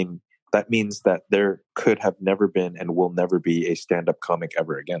 I mean, that means that there could have never been and will never be a stand-up comic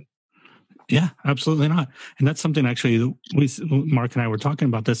ever again. Yeah, absolutely not. And that's something actually Mark and I were talking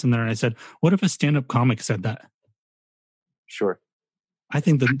about this in there. And I said, what if a stand-up comic said that? Sure. I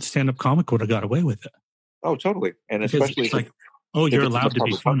think the stand-up comic would have got away with it. Oh, totally. And Because especially it's like, oh, you're allowed to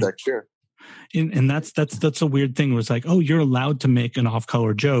be funny. Sure. And that's a weird thing. It was like, oh, you're allowed to make an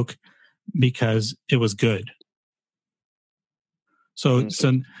off-color joke because it was good. So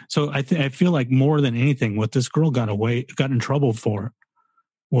I feel like more than anything, what this girl got in trouble for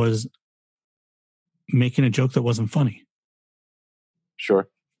was making a joke that wasn't funny. Sure.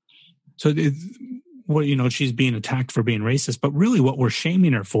 So she's being attacked for being racist, but really what we're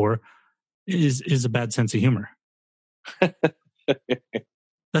shaming her for is a bad sense of humor.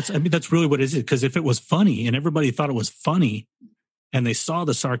 That's really what it is. Because if it was funny and everybody thought it was funny and they saw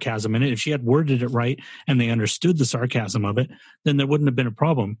the sarcasm in it, if she had worded it right and they understood the sarcasm of it, then there wouldn't have been a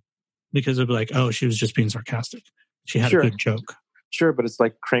problem, because it'd be like, oh, she was just being sarcastic. She had a good joke. Sure, but it's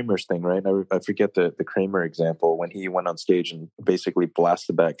like Kramer's thing, right? I forget the Kramer example when he went on stage and basically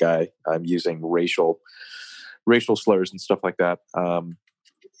blasted that guy using racial slurs and stuff like that. And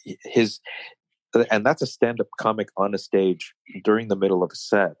that's a stand-up comic on a stage during the middle of a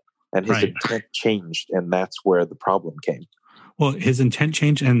set, and his intent changed, and that's where the problem came. Well, his intent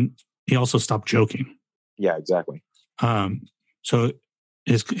changed, and he also stopped joking. Yeah, exactly. So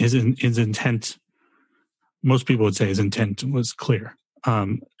his intent, most people would say his intent was clear.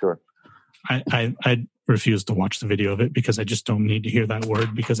 Sure. I refuse to watch the video of it because I just don't need to hear that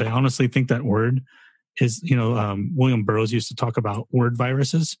word, because I honestly think that word is, William Burroughs used to talk about word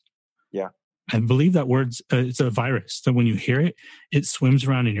viruses. Yeah. I believe that word's it's a virus that when you hear it, it swims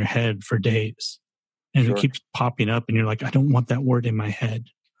around in your head for days, and it keeps popping up, and you're like, I don't want that word in my head.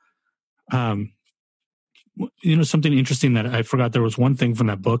 Something interesting that I forgot, there was one thing from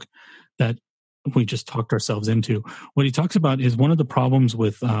that book that we just talked ourselves into. What he talks about is one of the problems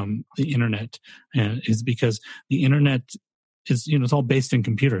with the internet is because the internet is, it's all based in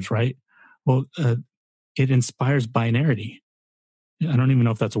computers, right? Well, it inspires binarity. I don't even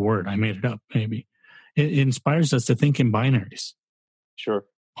know if that's a word. I made it up, maybe. It inspires us to think in binaries. Sure.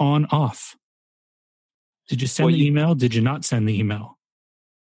 On, off. Did you send the email? Did you not send the email?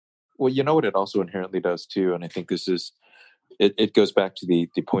 Well, you know what it also inherently does too, and I think this is, it goes back to the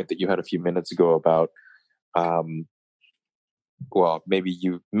point that you had a few minutes ago about, maybe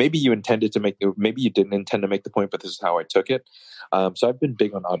you intended to make, maybe you didn't intend to make the point, but this is how I took it. So I've been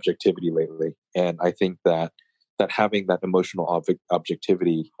big on objectivity lately, and I think that having that emotional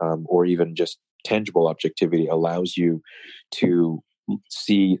objectivity, or even just tangible objectivity, allows you to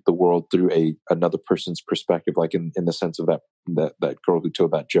see the world through another person's perspective, like in the sense of that girl who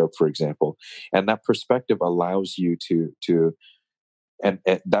told that joke, for example. And that perspective allows you to and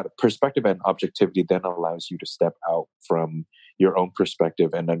that perspective and objectivity then allows you to step out from your own perspective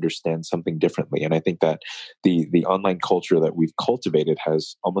and understand something differently. And I think that the online culture that we've cultivated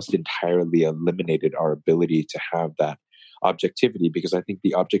has almost entirely eliminated our ability to have that objectivity, because I think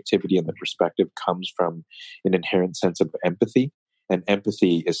the objectivity and the perspective comes from an inherent sense of empathy, and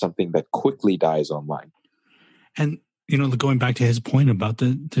empathy is something that quickly dies online. And going back to his point about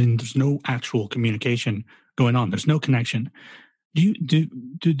there's no actual communication going on, there's no connection. Do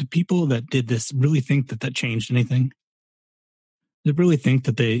the people that did this really think that changed anything? They really think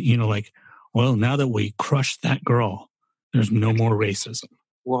that they, now that we crushed that girl, there's no more racism?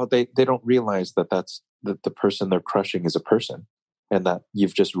 Well, they don't realize that the person they're crushing is a person, and that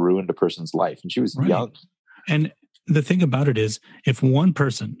you've just ruined a person's life. And she was young. And the thing about it is, if one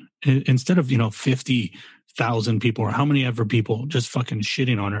person, instead of 50,000 people or how many ever people just fucking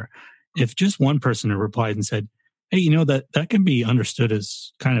shitting on her, if just one person had replied and said, hey, that can be understood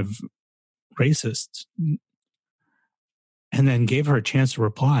as kind of racist, and then gave her a chance to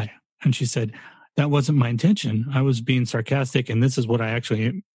reply, and she said, that wasn't my intention, I was being sarcastic, and this is what I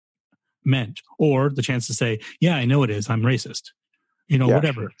actually meant. Or the chance to say, yeah, I know it is, I'm racist,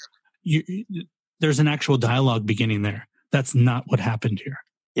 whatever. There's an actual dialogue beginning there. That's not what happened here.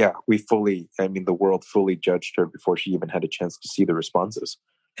 Yeah, the world fully judged her before she even had a chance to see the responses.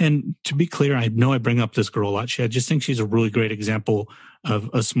 And to be clear, I know I bring up this girl a lot. I just think she's a really great example of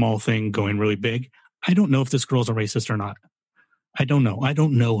a small thing going really big. I don't know if this girl's a racist or not. I don't know. I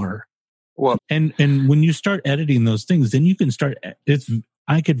don't know her. Well, and when you start editing those things, then you can start.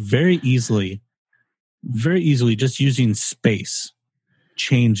 I could very easily, just using space,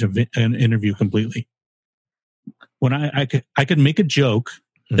 change an interview completely. When I could make a joke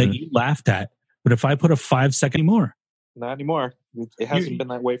that you laughed at, but if I put a 5-second more. Not anymore. It hasn't been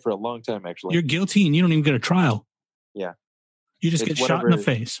that way for a long time, actually. You're guilty and you don't even get a trial. Yeah. You just get shot in the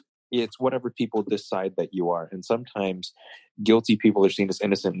face. it's whatever people decide that you are. And sometimes guilty people are seen as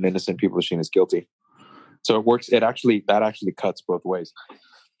innocent and innocent people are seen as guilty. So it works. That actually cuts both ways.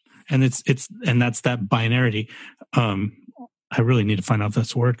 And and that's that binarity. I really need to find out if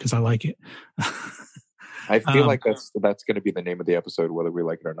that's a word because I like it. I feel like that's going to be the name of the episode, whether we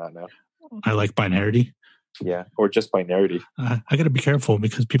like it or not now. I like binarity. Yeah, or just binarity. I got to be careful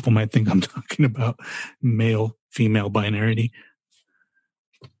because people might think I'm talking about male, female binarity.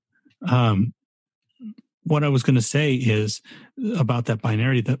 What I was going to say is about that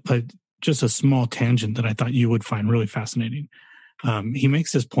binarity, that just a small tangent that I thought you would find really fascinating. He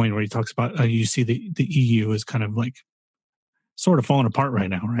makes this point where he talks about you see the EU is kind of like sort of falling apart right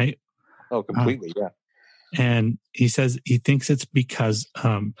now, right? Oh, completely, yeah. And he says he thinks it's because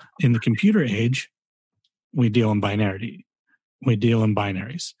in the computer age, we deal in binarity. We deal in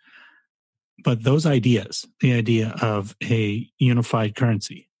binaries. But those ideas, the idea of a unified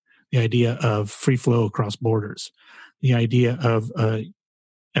currency, the idea of free flow across borders, the idea of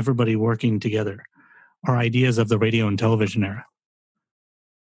everybody working together, are ideas of the radio and television era.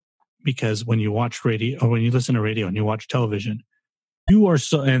 Because when you watch radio, or when you listen to radio and you watch television, you are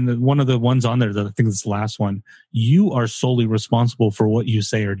and one of the ones on there that I think is the last one, you are solely responsible for what you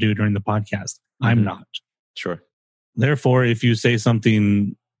say or do during the podcast. Mm-hmm. I'm not. Sure. Therefore, if you say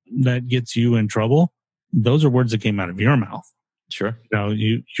something that gets you in trouble, those are words that came out of your mouth. Sure.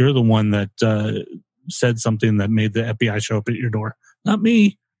 You're the one that said something that made the FBI show up at your door, not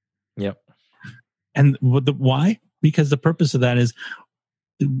me. Yep. And why? Because the purpose of that is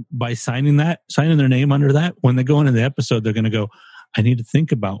by signing their name under that, when they go into the episode, they're going to go, I need to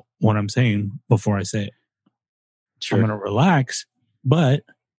think about what I'm saying before I say it. Sure. I'm going to relax, but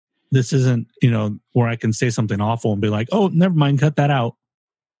this isn't, where I can say something awful and be like, oh, never mind, cut that out.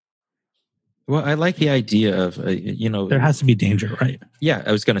 Well, I like the idea of, there has to be danger, right? Yeah,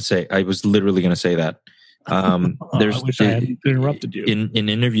 I was literally going to say that. I wish I hadn't interrupted you. An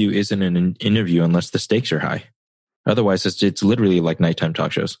interview isn't an interview unless the stakes are high. Otherwise, it's literally like nighttime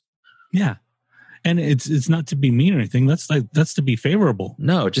talk shows. Yeah. And it's not to be mean or anything. That's to be favorable.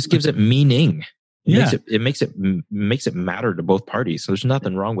 No, it just gives it meaning. It makes it matter to both parties. So there's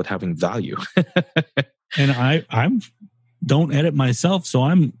nothing wrong with having value. And I'm don't edit myself, so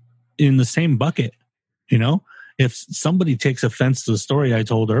I'm in the same bucket. If somebody takes offense to the story I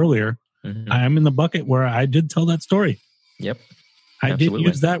told earlier, mm-hmm. I'm in the bucket where I did tell that story. Yep, I did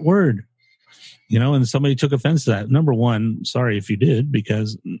use that word. And somebody took offense to that. Number one, sorry if you did,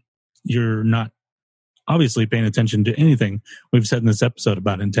 because you're not obviously paying attention to anything we've said in this episode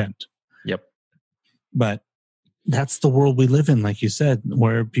about intent. Yep. But that's the world we live in, like you said,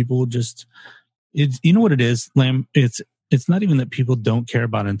 where people just, you know what it is, Lam? It's not even that people don't care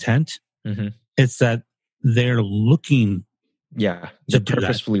about intent. Mm-hmm. It's that they're looking. Yeah. They're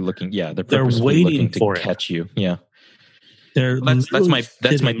purposefully looking. Yeah. They're waiting for to catch you. Yeah. That's my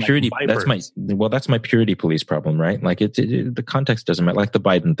purity. That's my purity police problem, right? Like the context doesn't matter. Like the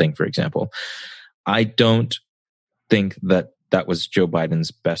Biden thing, for example. I don't think that was Joe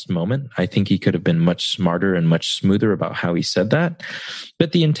Biden's best moment. I think he could have been much smarter and much smoother about how he said that.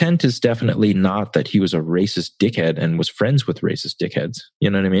 But the intent is definitely not that he was a racist dickhead and was friends with racist dickheads. You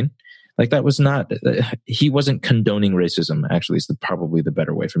know what I mean? Like that was not, he wasn't condoning racism, actually, is probably the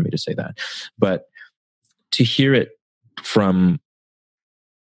better way for me to say that. But to hear it from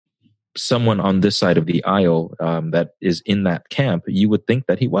someone on this side of the aisle that is in that camp, you would think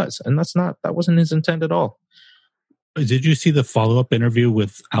that he was. And that wasn't his intent at all. Did you see the follow-up interview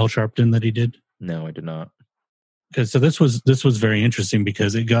with Al Sharpton that he did? No, I did not. Okay, so this was very interesting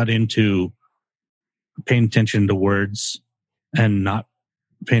because it got into paying attention to words and not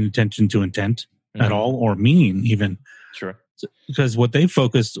paying attention to intent mm-hmm. at all, or meaning even. Sure. Because what they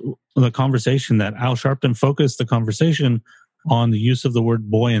focused, the conversation that Al Sharpton focused the conversation on the use of the word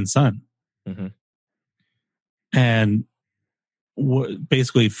boy and son. Mm-hmm. And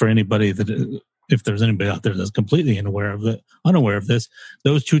basically for anybody that, if there's anybody out there that's completely unaware of this,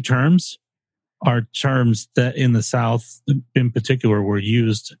 those two terms are terms that in the South in particular were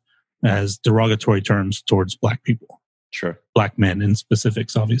used as derogatory terms towards Black people. Sure. Black men in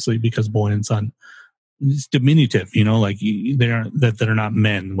specifics, obviously, because boy and son. It's diminutive, like they're not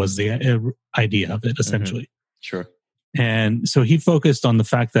men was the idea of it essentially. Mm-hmm. Sure. And so he focused on the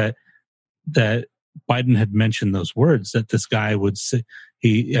fact that Biden had mentioned those words, that this guy would say,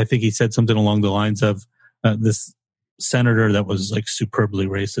 I think he said something along the lines of this senator that was like superbly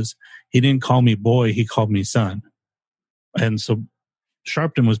racist. He didn't call me boy, he called me son. And so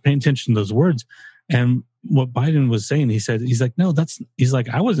Sharpton was paying attention to those words. And what Biden was saying, he's like, no,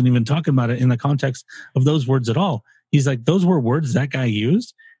 I wasn't even talking about it in the context of those words at all. He's like, those were words that guy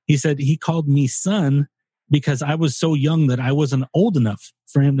used. He said he called me son because I was so young that I wasn't old enough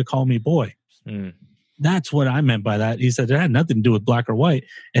for him to call me boy. That's what I meant by that. He said it had nothing to do with black or white.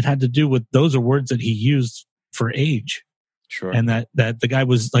 It had to do with those are words that he used for age. Sure. And that the guy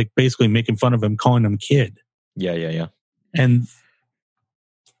was like basically making fun of him, calling him kid. Yeah. And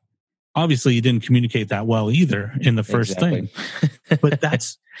obviously he didn't communicate that well either in the first thing. But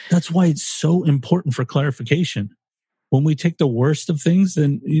that's why it's so important for clarification. When we take the worst of things,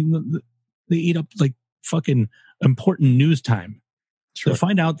 then they eat up like fucking important news time. Sure. To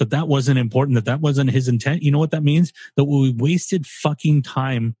find out that wasn't important, that wasn't his intent, you know what that means? That we wasted fucking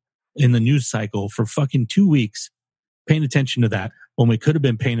time in the news cycle for fucking 2 weeks paying attention to that when we could have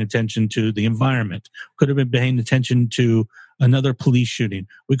been paying attention to the environment, could have been paying attention to another police shooting.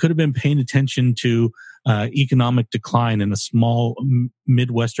 We could have been paying attention to economic decline in a small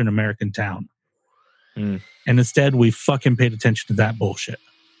Midwestern American town. And instead, we fucking paid attention to that bullshit,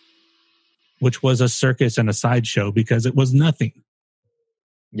 which was a circus and a sideshow because it was nothing.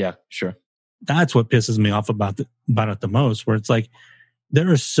 Yeah, sure. That's what pisses me off about it the most, where it's like, there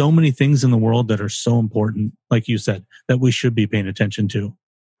are so many things in the world that are so important, like you said, that we should be paying attention to.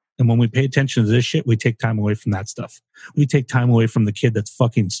 And when we pay attention to this shit, we take time away from that stuff. We take time away from the kid that's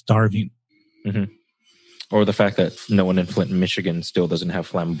fucking starving. Mm-hmm. Or the fact that no one in Flint, Michigan still doesn't have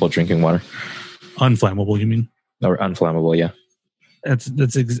flammable drinking water. Unflammable, you mean? Or unflammable, yeah.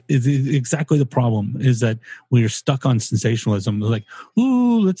 That's exactly the problem, is that we are stuck on sensationalism. Like,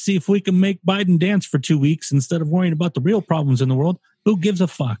 ooh, let's see if we can make Biden dance for 2 weeks instead of worrying about the real problems in the world. Who gives a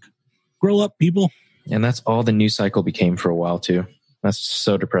fuck? Grow up, people. And that's all the news cycle became for a while too. That's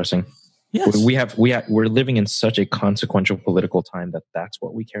so depressing. Yes. We're living in such a consequential political time that's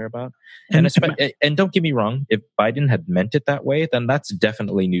what we care about. And don't get me wrong, if Biden had meant it that way, then that's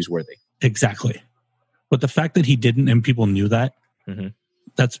definitely newsworthy. Exactly. But the fact that he didn't and people knew that,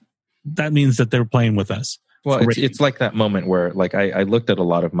 that means that they're playing with us. Well, it's like that moment where, like, I looked at a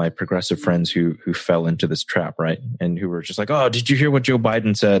lot of my progressive friends who fell into this trap, right? And who were just like, oh, did you hear what Joe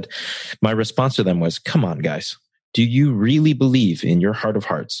Biden said? My response to them was, come on, guys. Do you really believe in your heart of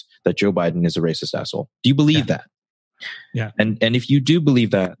hearts that Joe Biden is a racist asshole? Do you believe that? Yeah. And if you do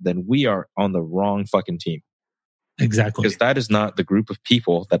believe that, then we are on the wrong fucking team. Exactly. Because that is not the group of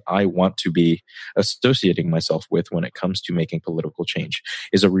people that I want to be associating myself with when it comes to making political change.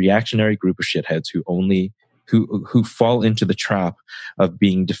 Is a reactionary group of shitheads who fall into the trap of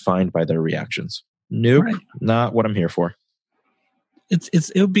being defined by their reactions. Nope, right. Not what I'm here for.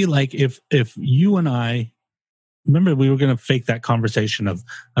 It would be like if you and I, remember we were going to fake that conversation of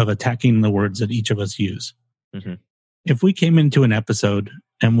attacking the words that each of us use. Mm-hmm. If we came into an episode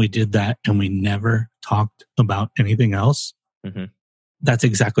and we did that and we never talked about anything else, that's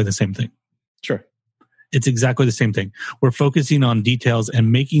exactly the same thing. Sure. It's exactly the same thing. We're focusing on details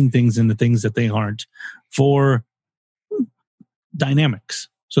and making things into things that they aren't for dynamics.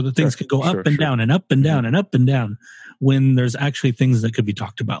 So that things could go up and down and up and down and up and down when there's actually things that could be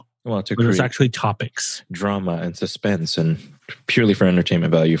talked about. Well, there's actually topics. Drama and suspense and purely for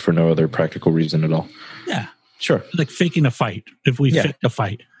entertainment value for no other practical reason at all. Yeah. Sure. Like faking a fight. If we faked a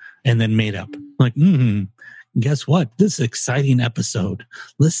fight and then made up. Like, guess what? This exciting episode.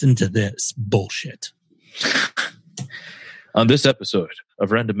 Listen to this bullshit. On this episode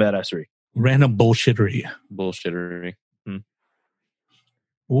of Random Badassery. Random bullshittery. Bullshittery.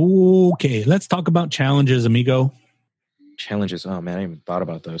 Okay, let's talk about challenges, amigo. Challenges. Oh, man, I haven't thought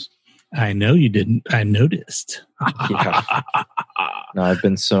about those. I know you didn't. I noticed. No, I've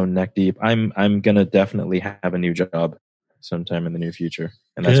been so neck deep. I'm going to definitely have a new job sometime in the near future.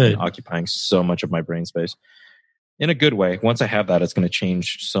 And that's been occupying so much of my brain space. In a good way. Once I have that, it's going to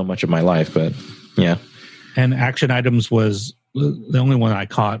change so much of my life. But yeah. And action items was the only one I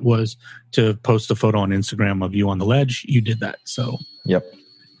caught was to post a photo on Instagram of you on the ledge. You did that. So, yep.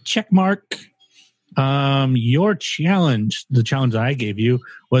 Check mark. Your challenge, the challenge I gave you,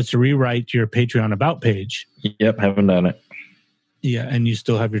 was to rewrite your Patreon about page. Yep, haven't done it. Yeah, and you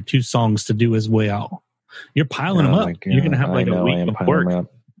still have your 2 songs to do as well. You're piling them up. You're going to have like a week of work.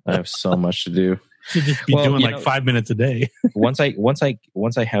 I have so much to do. You should just be doing like 5 minutes a day. once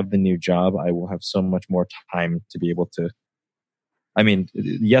I have the new job, I will have so much more time to be able to. I mean,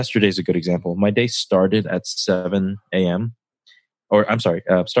 yesterday's a good example. My day started at 7 a.m. Or I'm sorry,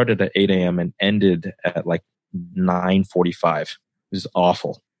 started at 8 a.m. and ended at like 9:45. It was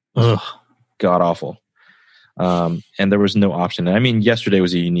awful. Ugh. God awful. And there was no option. I mean, yesterday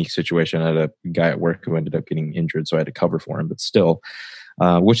was a unique situation. I had a guy at work who ended up getting injured, so I had to cover for him. But still,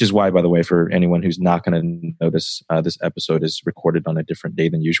 which is why, by the way, for anyone who's not going to notice, this episode is recorded on a different day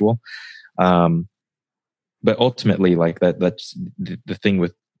than usual. But ultimately, like that's the thing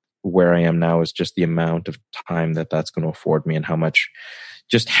with where I am now is just the amount of time that's going to afford me and how much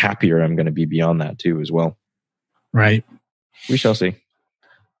just happier I'm going to be beyond that too as well. Right. We shall see.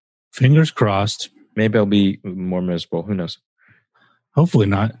 Fingers crossed. Maybe I'll be more miserable. Who knows? Hopefully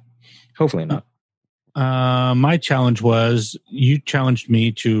not. Hopefully not. My challenge was, you challenged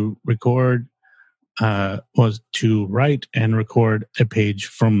me to record, was to write and record a page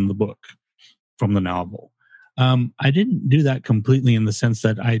from the book, from the novel. I didn't do that completely in the sense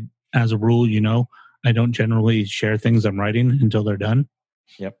that as a rule, I don't generally share things I'm writing until they're done.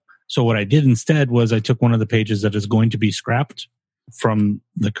 Yep. So what I did instead was I took one of the pages that is going to be scrapped from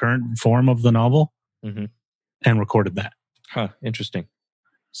the current form of the novel and recorded that. Huh. Interesting.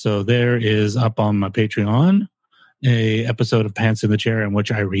 So there is up on my Patreon a episode of Pants in the Chair in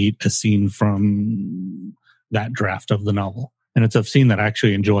which I read a scene from that draft of the novel. And it's a scene that I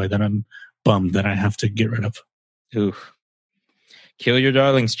actually enjoy that I'm bummed that I have to get rid of. Oof. Kill your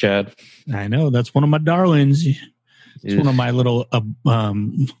darlings, Chad. I know. That's one of my darlings. It's one of my little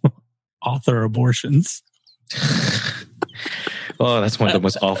author abortions. Oh, that's one of the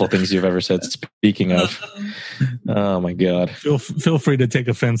most awful things you've ever said. Speaking of, oh my God. Feel free to take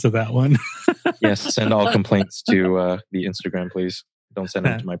offense to that one. Yes, send all complaints to the Instagram, please. Don't send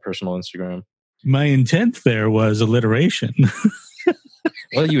them to my personal Instagram. My intent there was alliteration.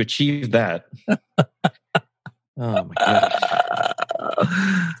 Well, you achieved that. Oh my God.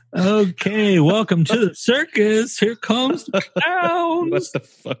 Okay, welcome to the circus. Here comes the clown. What the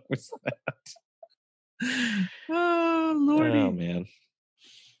fuck was that? Oh, Lordy. Oh, man.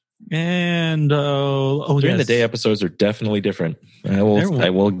 And during the day episodes are definitely different. I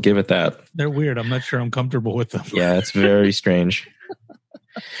will give it that. They're weird. I'm not sure I'm comfortable with them. Yeah, it's very strange.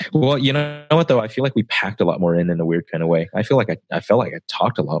 Well, you know what though? I feel like we packed a lot more in a weird kind of way. I felt like I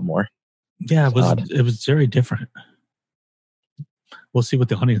talked a lot more. Yeah, it was very different. We'll see what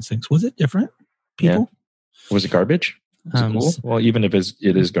the audience thinks. Was it different, people? Yeah. Was it garbage? Was it cool? Well, even if it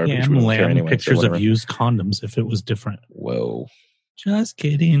is garbage, we don't care anyway. Pictures of used condoms if it was different. Whoa. Just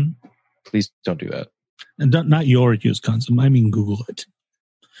kidding. Please don't do that. And not your used condom. I mean, Google it.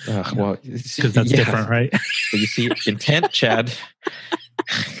 Well, because that's different, right? So you see, intent, Chad.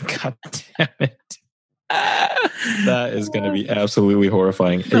 God damn it. That is going to be absolutely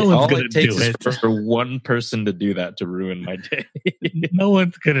horrifying. All it takes is for one person to do that to ruin my day. No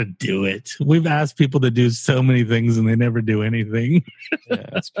one's going to do it. We've asked people to do so many things and they never do anything. Yeah,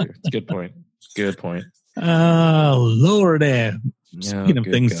 that's true. It's a good point. Good point. Oh, Lord. Speaking of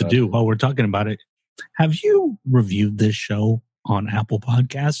things to do while we're talking about it, have you reviewed this show on Apple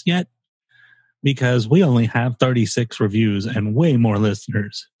Podcasts yet? Because we only have 36 reviews and way more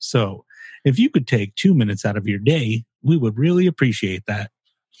listeners. So if you could take 2 minutes out of your day, we would really appreciate that.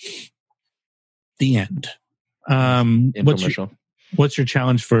 The end. What's your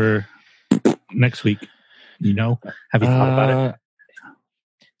challenge for next week? Have you thought about it?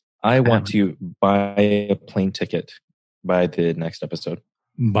 I want to buy a plane ticket by the next episode.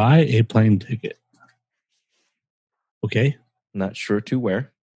 Buy a plane ticket. Okay. Not sure to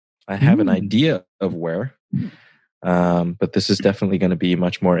where. I have an idea of where. But this is definitely going to be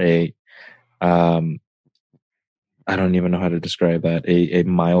much more I don't even know how to describe that. A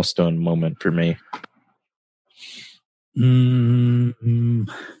milestone moment for me. I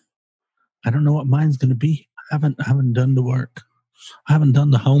don't know what mine's going to be. I haven't done the work. I haven't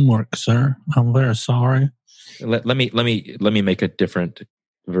done the homework, sir. I'm very sorry. Let me make a different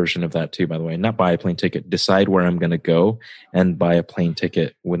version of that too. By the way, not buy a plane ticket. Decide where I'm going to go and buy a plane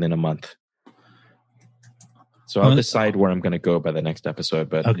ticket within a month. So I'll decide where I'm going to go by the next episode,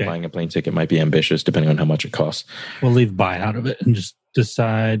 but buying a plane ticket might be ambitious depending on how much it costs. We'll leave buy out of it and just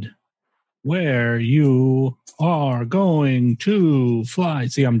decide where you are going to fly.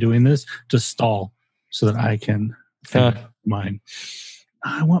 See, I'm doing this to stall so that I can mine.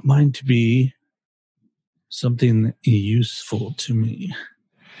 I want mine to be something useful to me.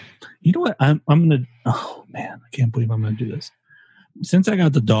 You know what? I'm going to... Oh, man. I can't believe I'm going to do this. Since I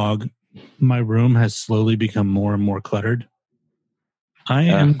got the dog, my room has slowly become more and more cluttered. I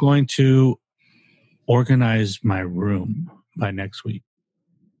am going to organize my room by next week,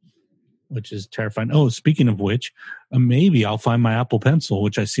 which is terrifying. Oh, speaking of which, maybe I'll find my Apple Pencil,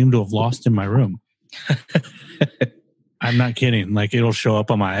 which I seem to have lost in my room. I'm not kidding. Like, it'll show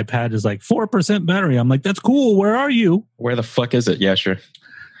up on my iPad as like 4% battery. I'm like, that's cool. Where are you? Where the fuck is it? Yeah, sure.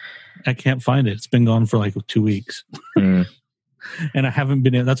 I can't find it. It's been gone for like 2 weeks. And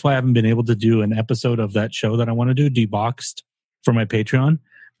that's why I haven't been able to do an episode of that show that I want to do, Deboxed, for my Patreon,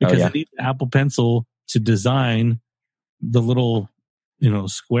 because I need the Apple Pencil to design the little,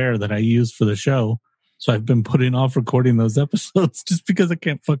 square that I use for the show So I've been putting off recording those episodes just because I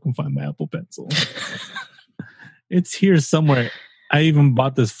can't fucking find my Apple Pencil. It's here somewhere. I even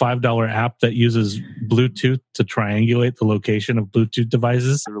bought this $5 app that uses Bluetooth to triangulate the location of Bluetooth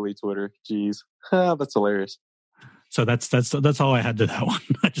devices. Literally Twitter. Jeez. That's hilarious. So that's all I had to that one.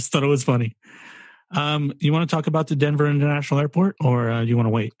 I just thought it was funny. You want to talk about the Denver International Airport, or do you want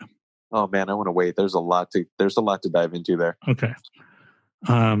to wait? Oh man, I want to wait. There's a lot to dive into there. Okay.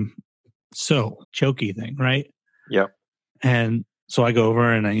 So choky thing, right? Yep. And so I go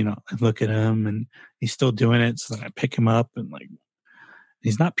over and I look at him and he's still doing it. So then I pick him up and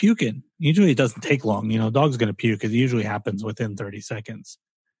he's not puking. Usually it doesn't take long. Dog's going to puke. It usually happens within 30 seconds.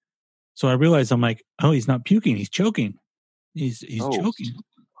 So I realize I'm like, oh, he's not puking. He's choking. He's choking.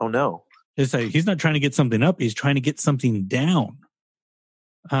 Oh no. It's like he's not trying to get something up. He's trying to get something down.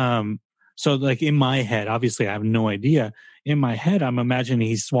 So in my head, obviously I have no idea. In my head, I'm imagining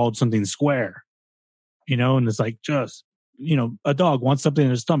he swallowed something square, and it's like, just, a dog wants something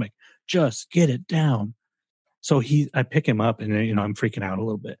in his stomach. Just get it down. So I pick him up and, I'm freaking out a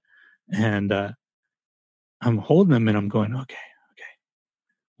little bit. And I'm holding him and I'm going, okay.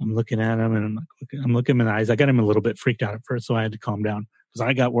 I'm looking at him and I'm looking him in the eyes. I got him a little bit freaked out at first, so I had to calm down because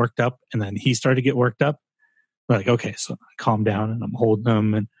I got worked up and then he started to get worked up. Okay, so I calm down and I'm holding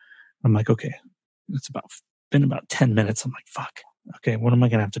him and I'm like, okay, it's been about 10 minutes. I'm like, fuck. Okay, what am I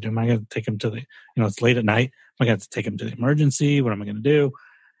going to have to do? Am I going to take him to the, it's late at night. Am I going to have to take him to the emergency? What am I going to do?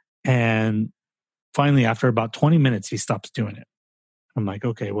 And finally, after about 20 minutes, he stops doing it. I'm like,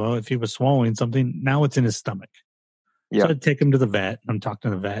 okay, well, if he was swallowing something, now it's in his stomach. Yeah. So I take him to the vet. I'm talking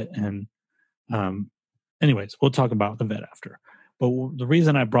to the vet. And anyways, we'll talk about the vet after. But the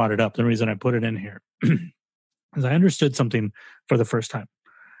reason I brought it up, the reason I put it in here, is I understood something for the first time.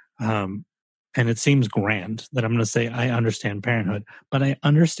 And it seems grand that I'm going to say I understand parenthood, but I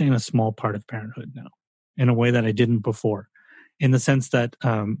understand a small part of parenthood now in a way that I didn't before, in the sense that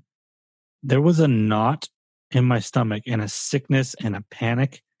there was a knot in my stomach and a sickness and a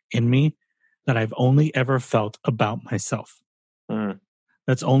panic in me that I've only ever felt about myself.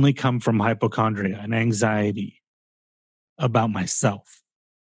 That's only come from hypochondria and anxiety about myself.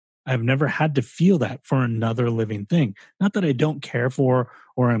 I've never had to feel that for another living thing. Not that I don't care for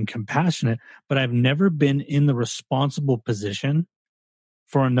or am compassionate, but I've never been in the responsible position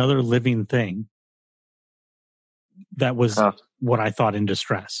for another living thing that was what I thought in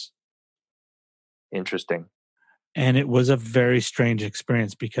distress. Interesting. And it was a very strange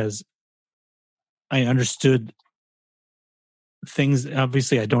experience because I understood things.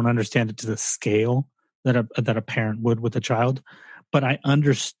 Obviously, I don't understand it to the scale that a parent would with a child, but I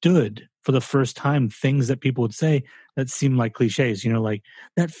understood for the first time things that people would say that seemed like cliches, like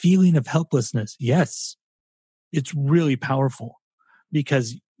that feeling of helplessness. Yes, it's really powerful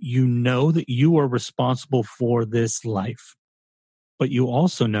because you know that you are responsible for this life, but you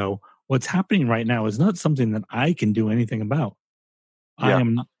also know what's happening right now is not something that I can do anything about. Yeah.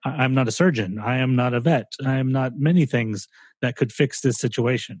 I'm not a surgeon. I am not a vet. I am not many things that could fix this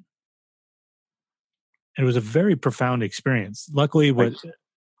situation. It was a very profound experience. Luckily, Go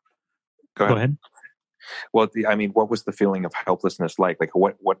ahead. Well, what was the feeling of helplessness like? Like,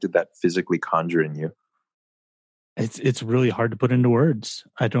 what did that physically conjure in you? It's really hard to put into words.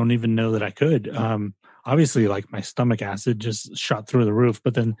 I don't even know that I could. Obviously, like my stomach acid just shot through the roof,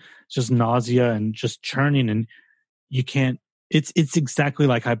 but then just nausea and just churning, and you can't. It's exactly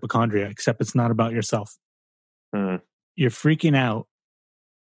like hypochondria, except it's not about yourself. You're freaking out,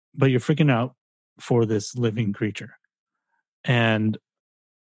 but you're freaking out for this living creature. And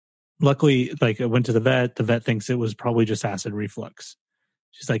luckily, I went to the vet. The vet thinks it was probably just acid reflux.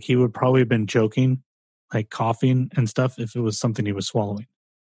 She's like, he would probably have been choking, like coughing and stuff, if it was something he was swallowing.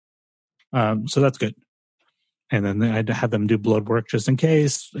 So that's good. And then I had them do blood work just in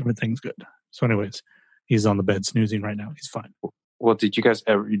case. Everything's good. So anyways, he's on the bed snoozing right now. He's fine. Well, did you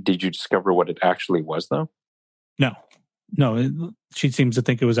discover what it actually was, though? No. She seems to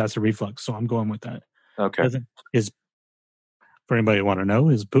think it was acid reflux, so I'm going with that. Okay. For anybody who want to know,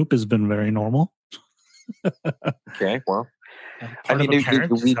 his poop has been very normal. Okay, well,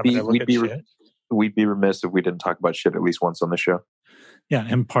 we'd be remiss if we didn't talk about shit at least once on the show. Yeah,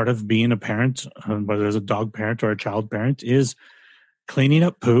 and part of being a parent, whether it's a dog parent or a child parent, is cleaning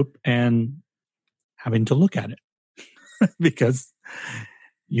up poop and having to look at it because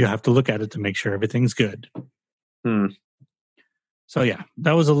you have to look at it to make sure everything's good. So yeah,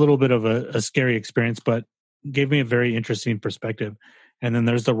 that was a little bit of a scary experience, but gave me a very interesting perspective. And then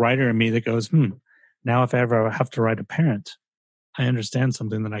there's the writer in me that goes, now if I ever have to write a parent, I understand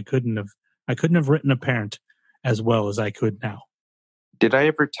something that I couldn't have written a parent as well as I could now. Did I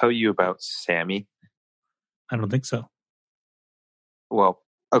ever tell you about Sammy? I don't think so. Well,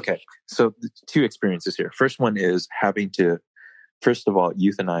 okay. So two experiences here. First one is having to, first of all,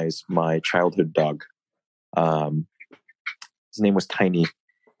 euthanize my childhood dog. His name was Tiny,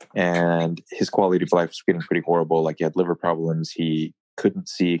 and his quality of life was getting pretty horrible. Like, he had liver problems. He couldn't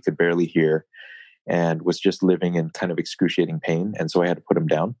see, could barely hear, and was just living in kind of excruciating pain. And so I had to put him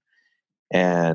down. And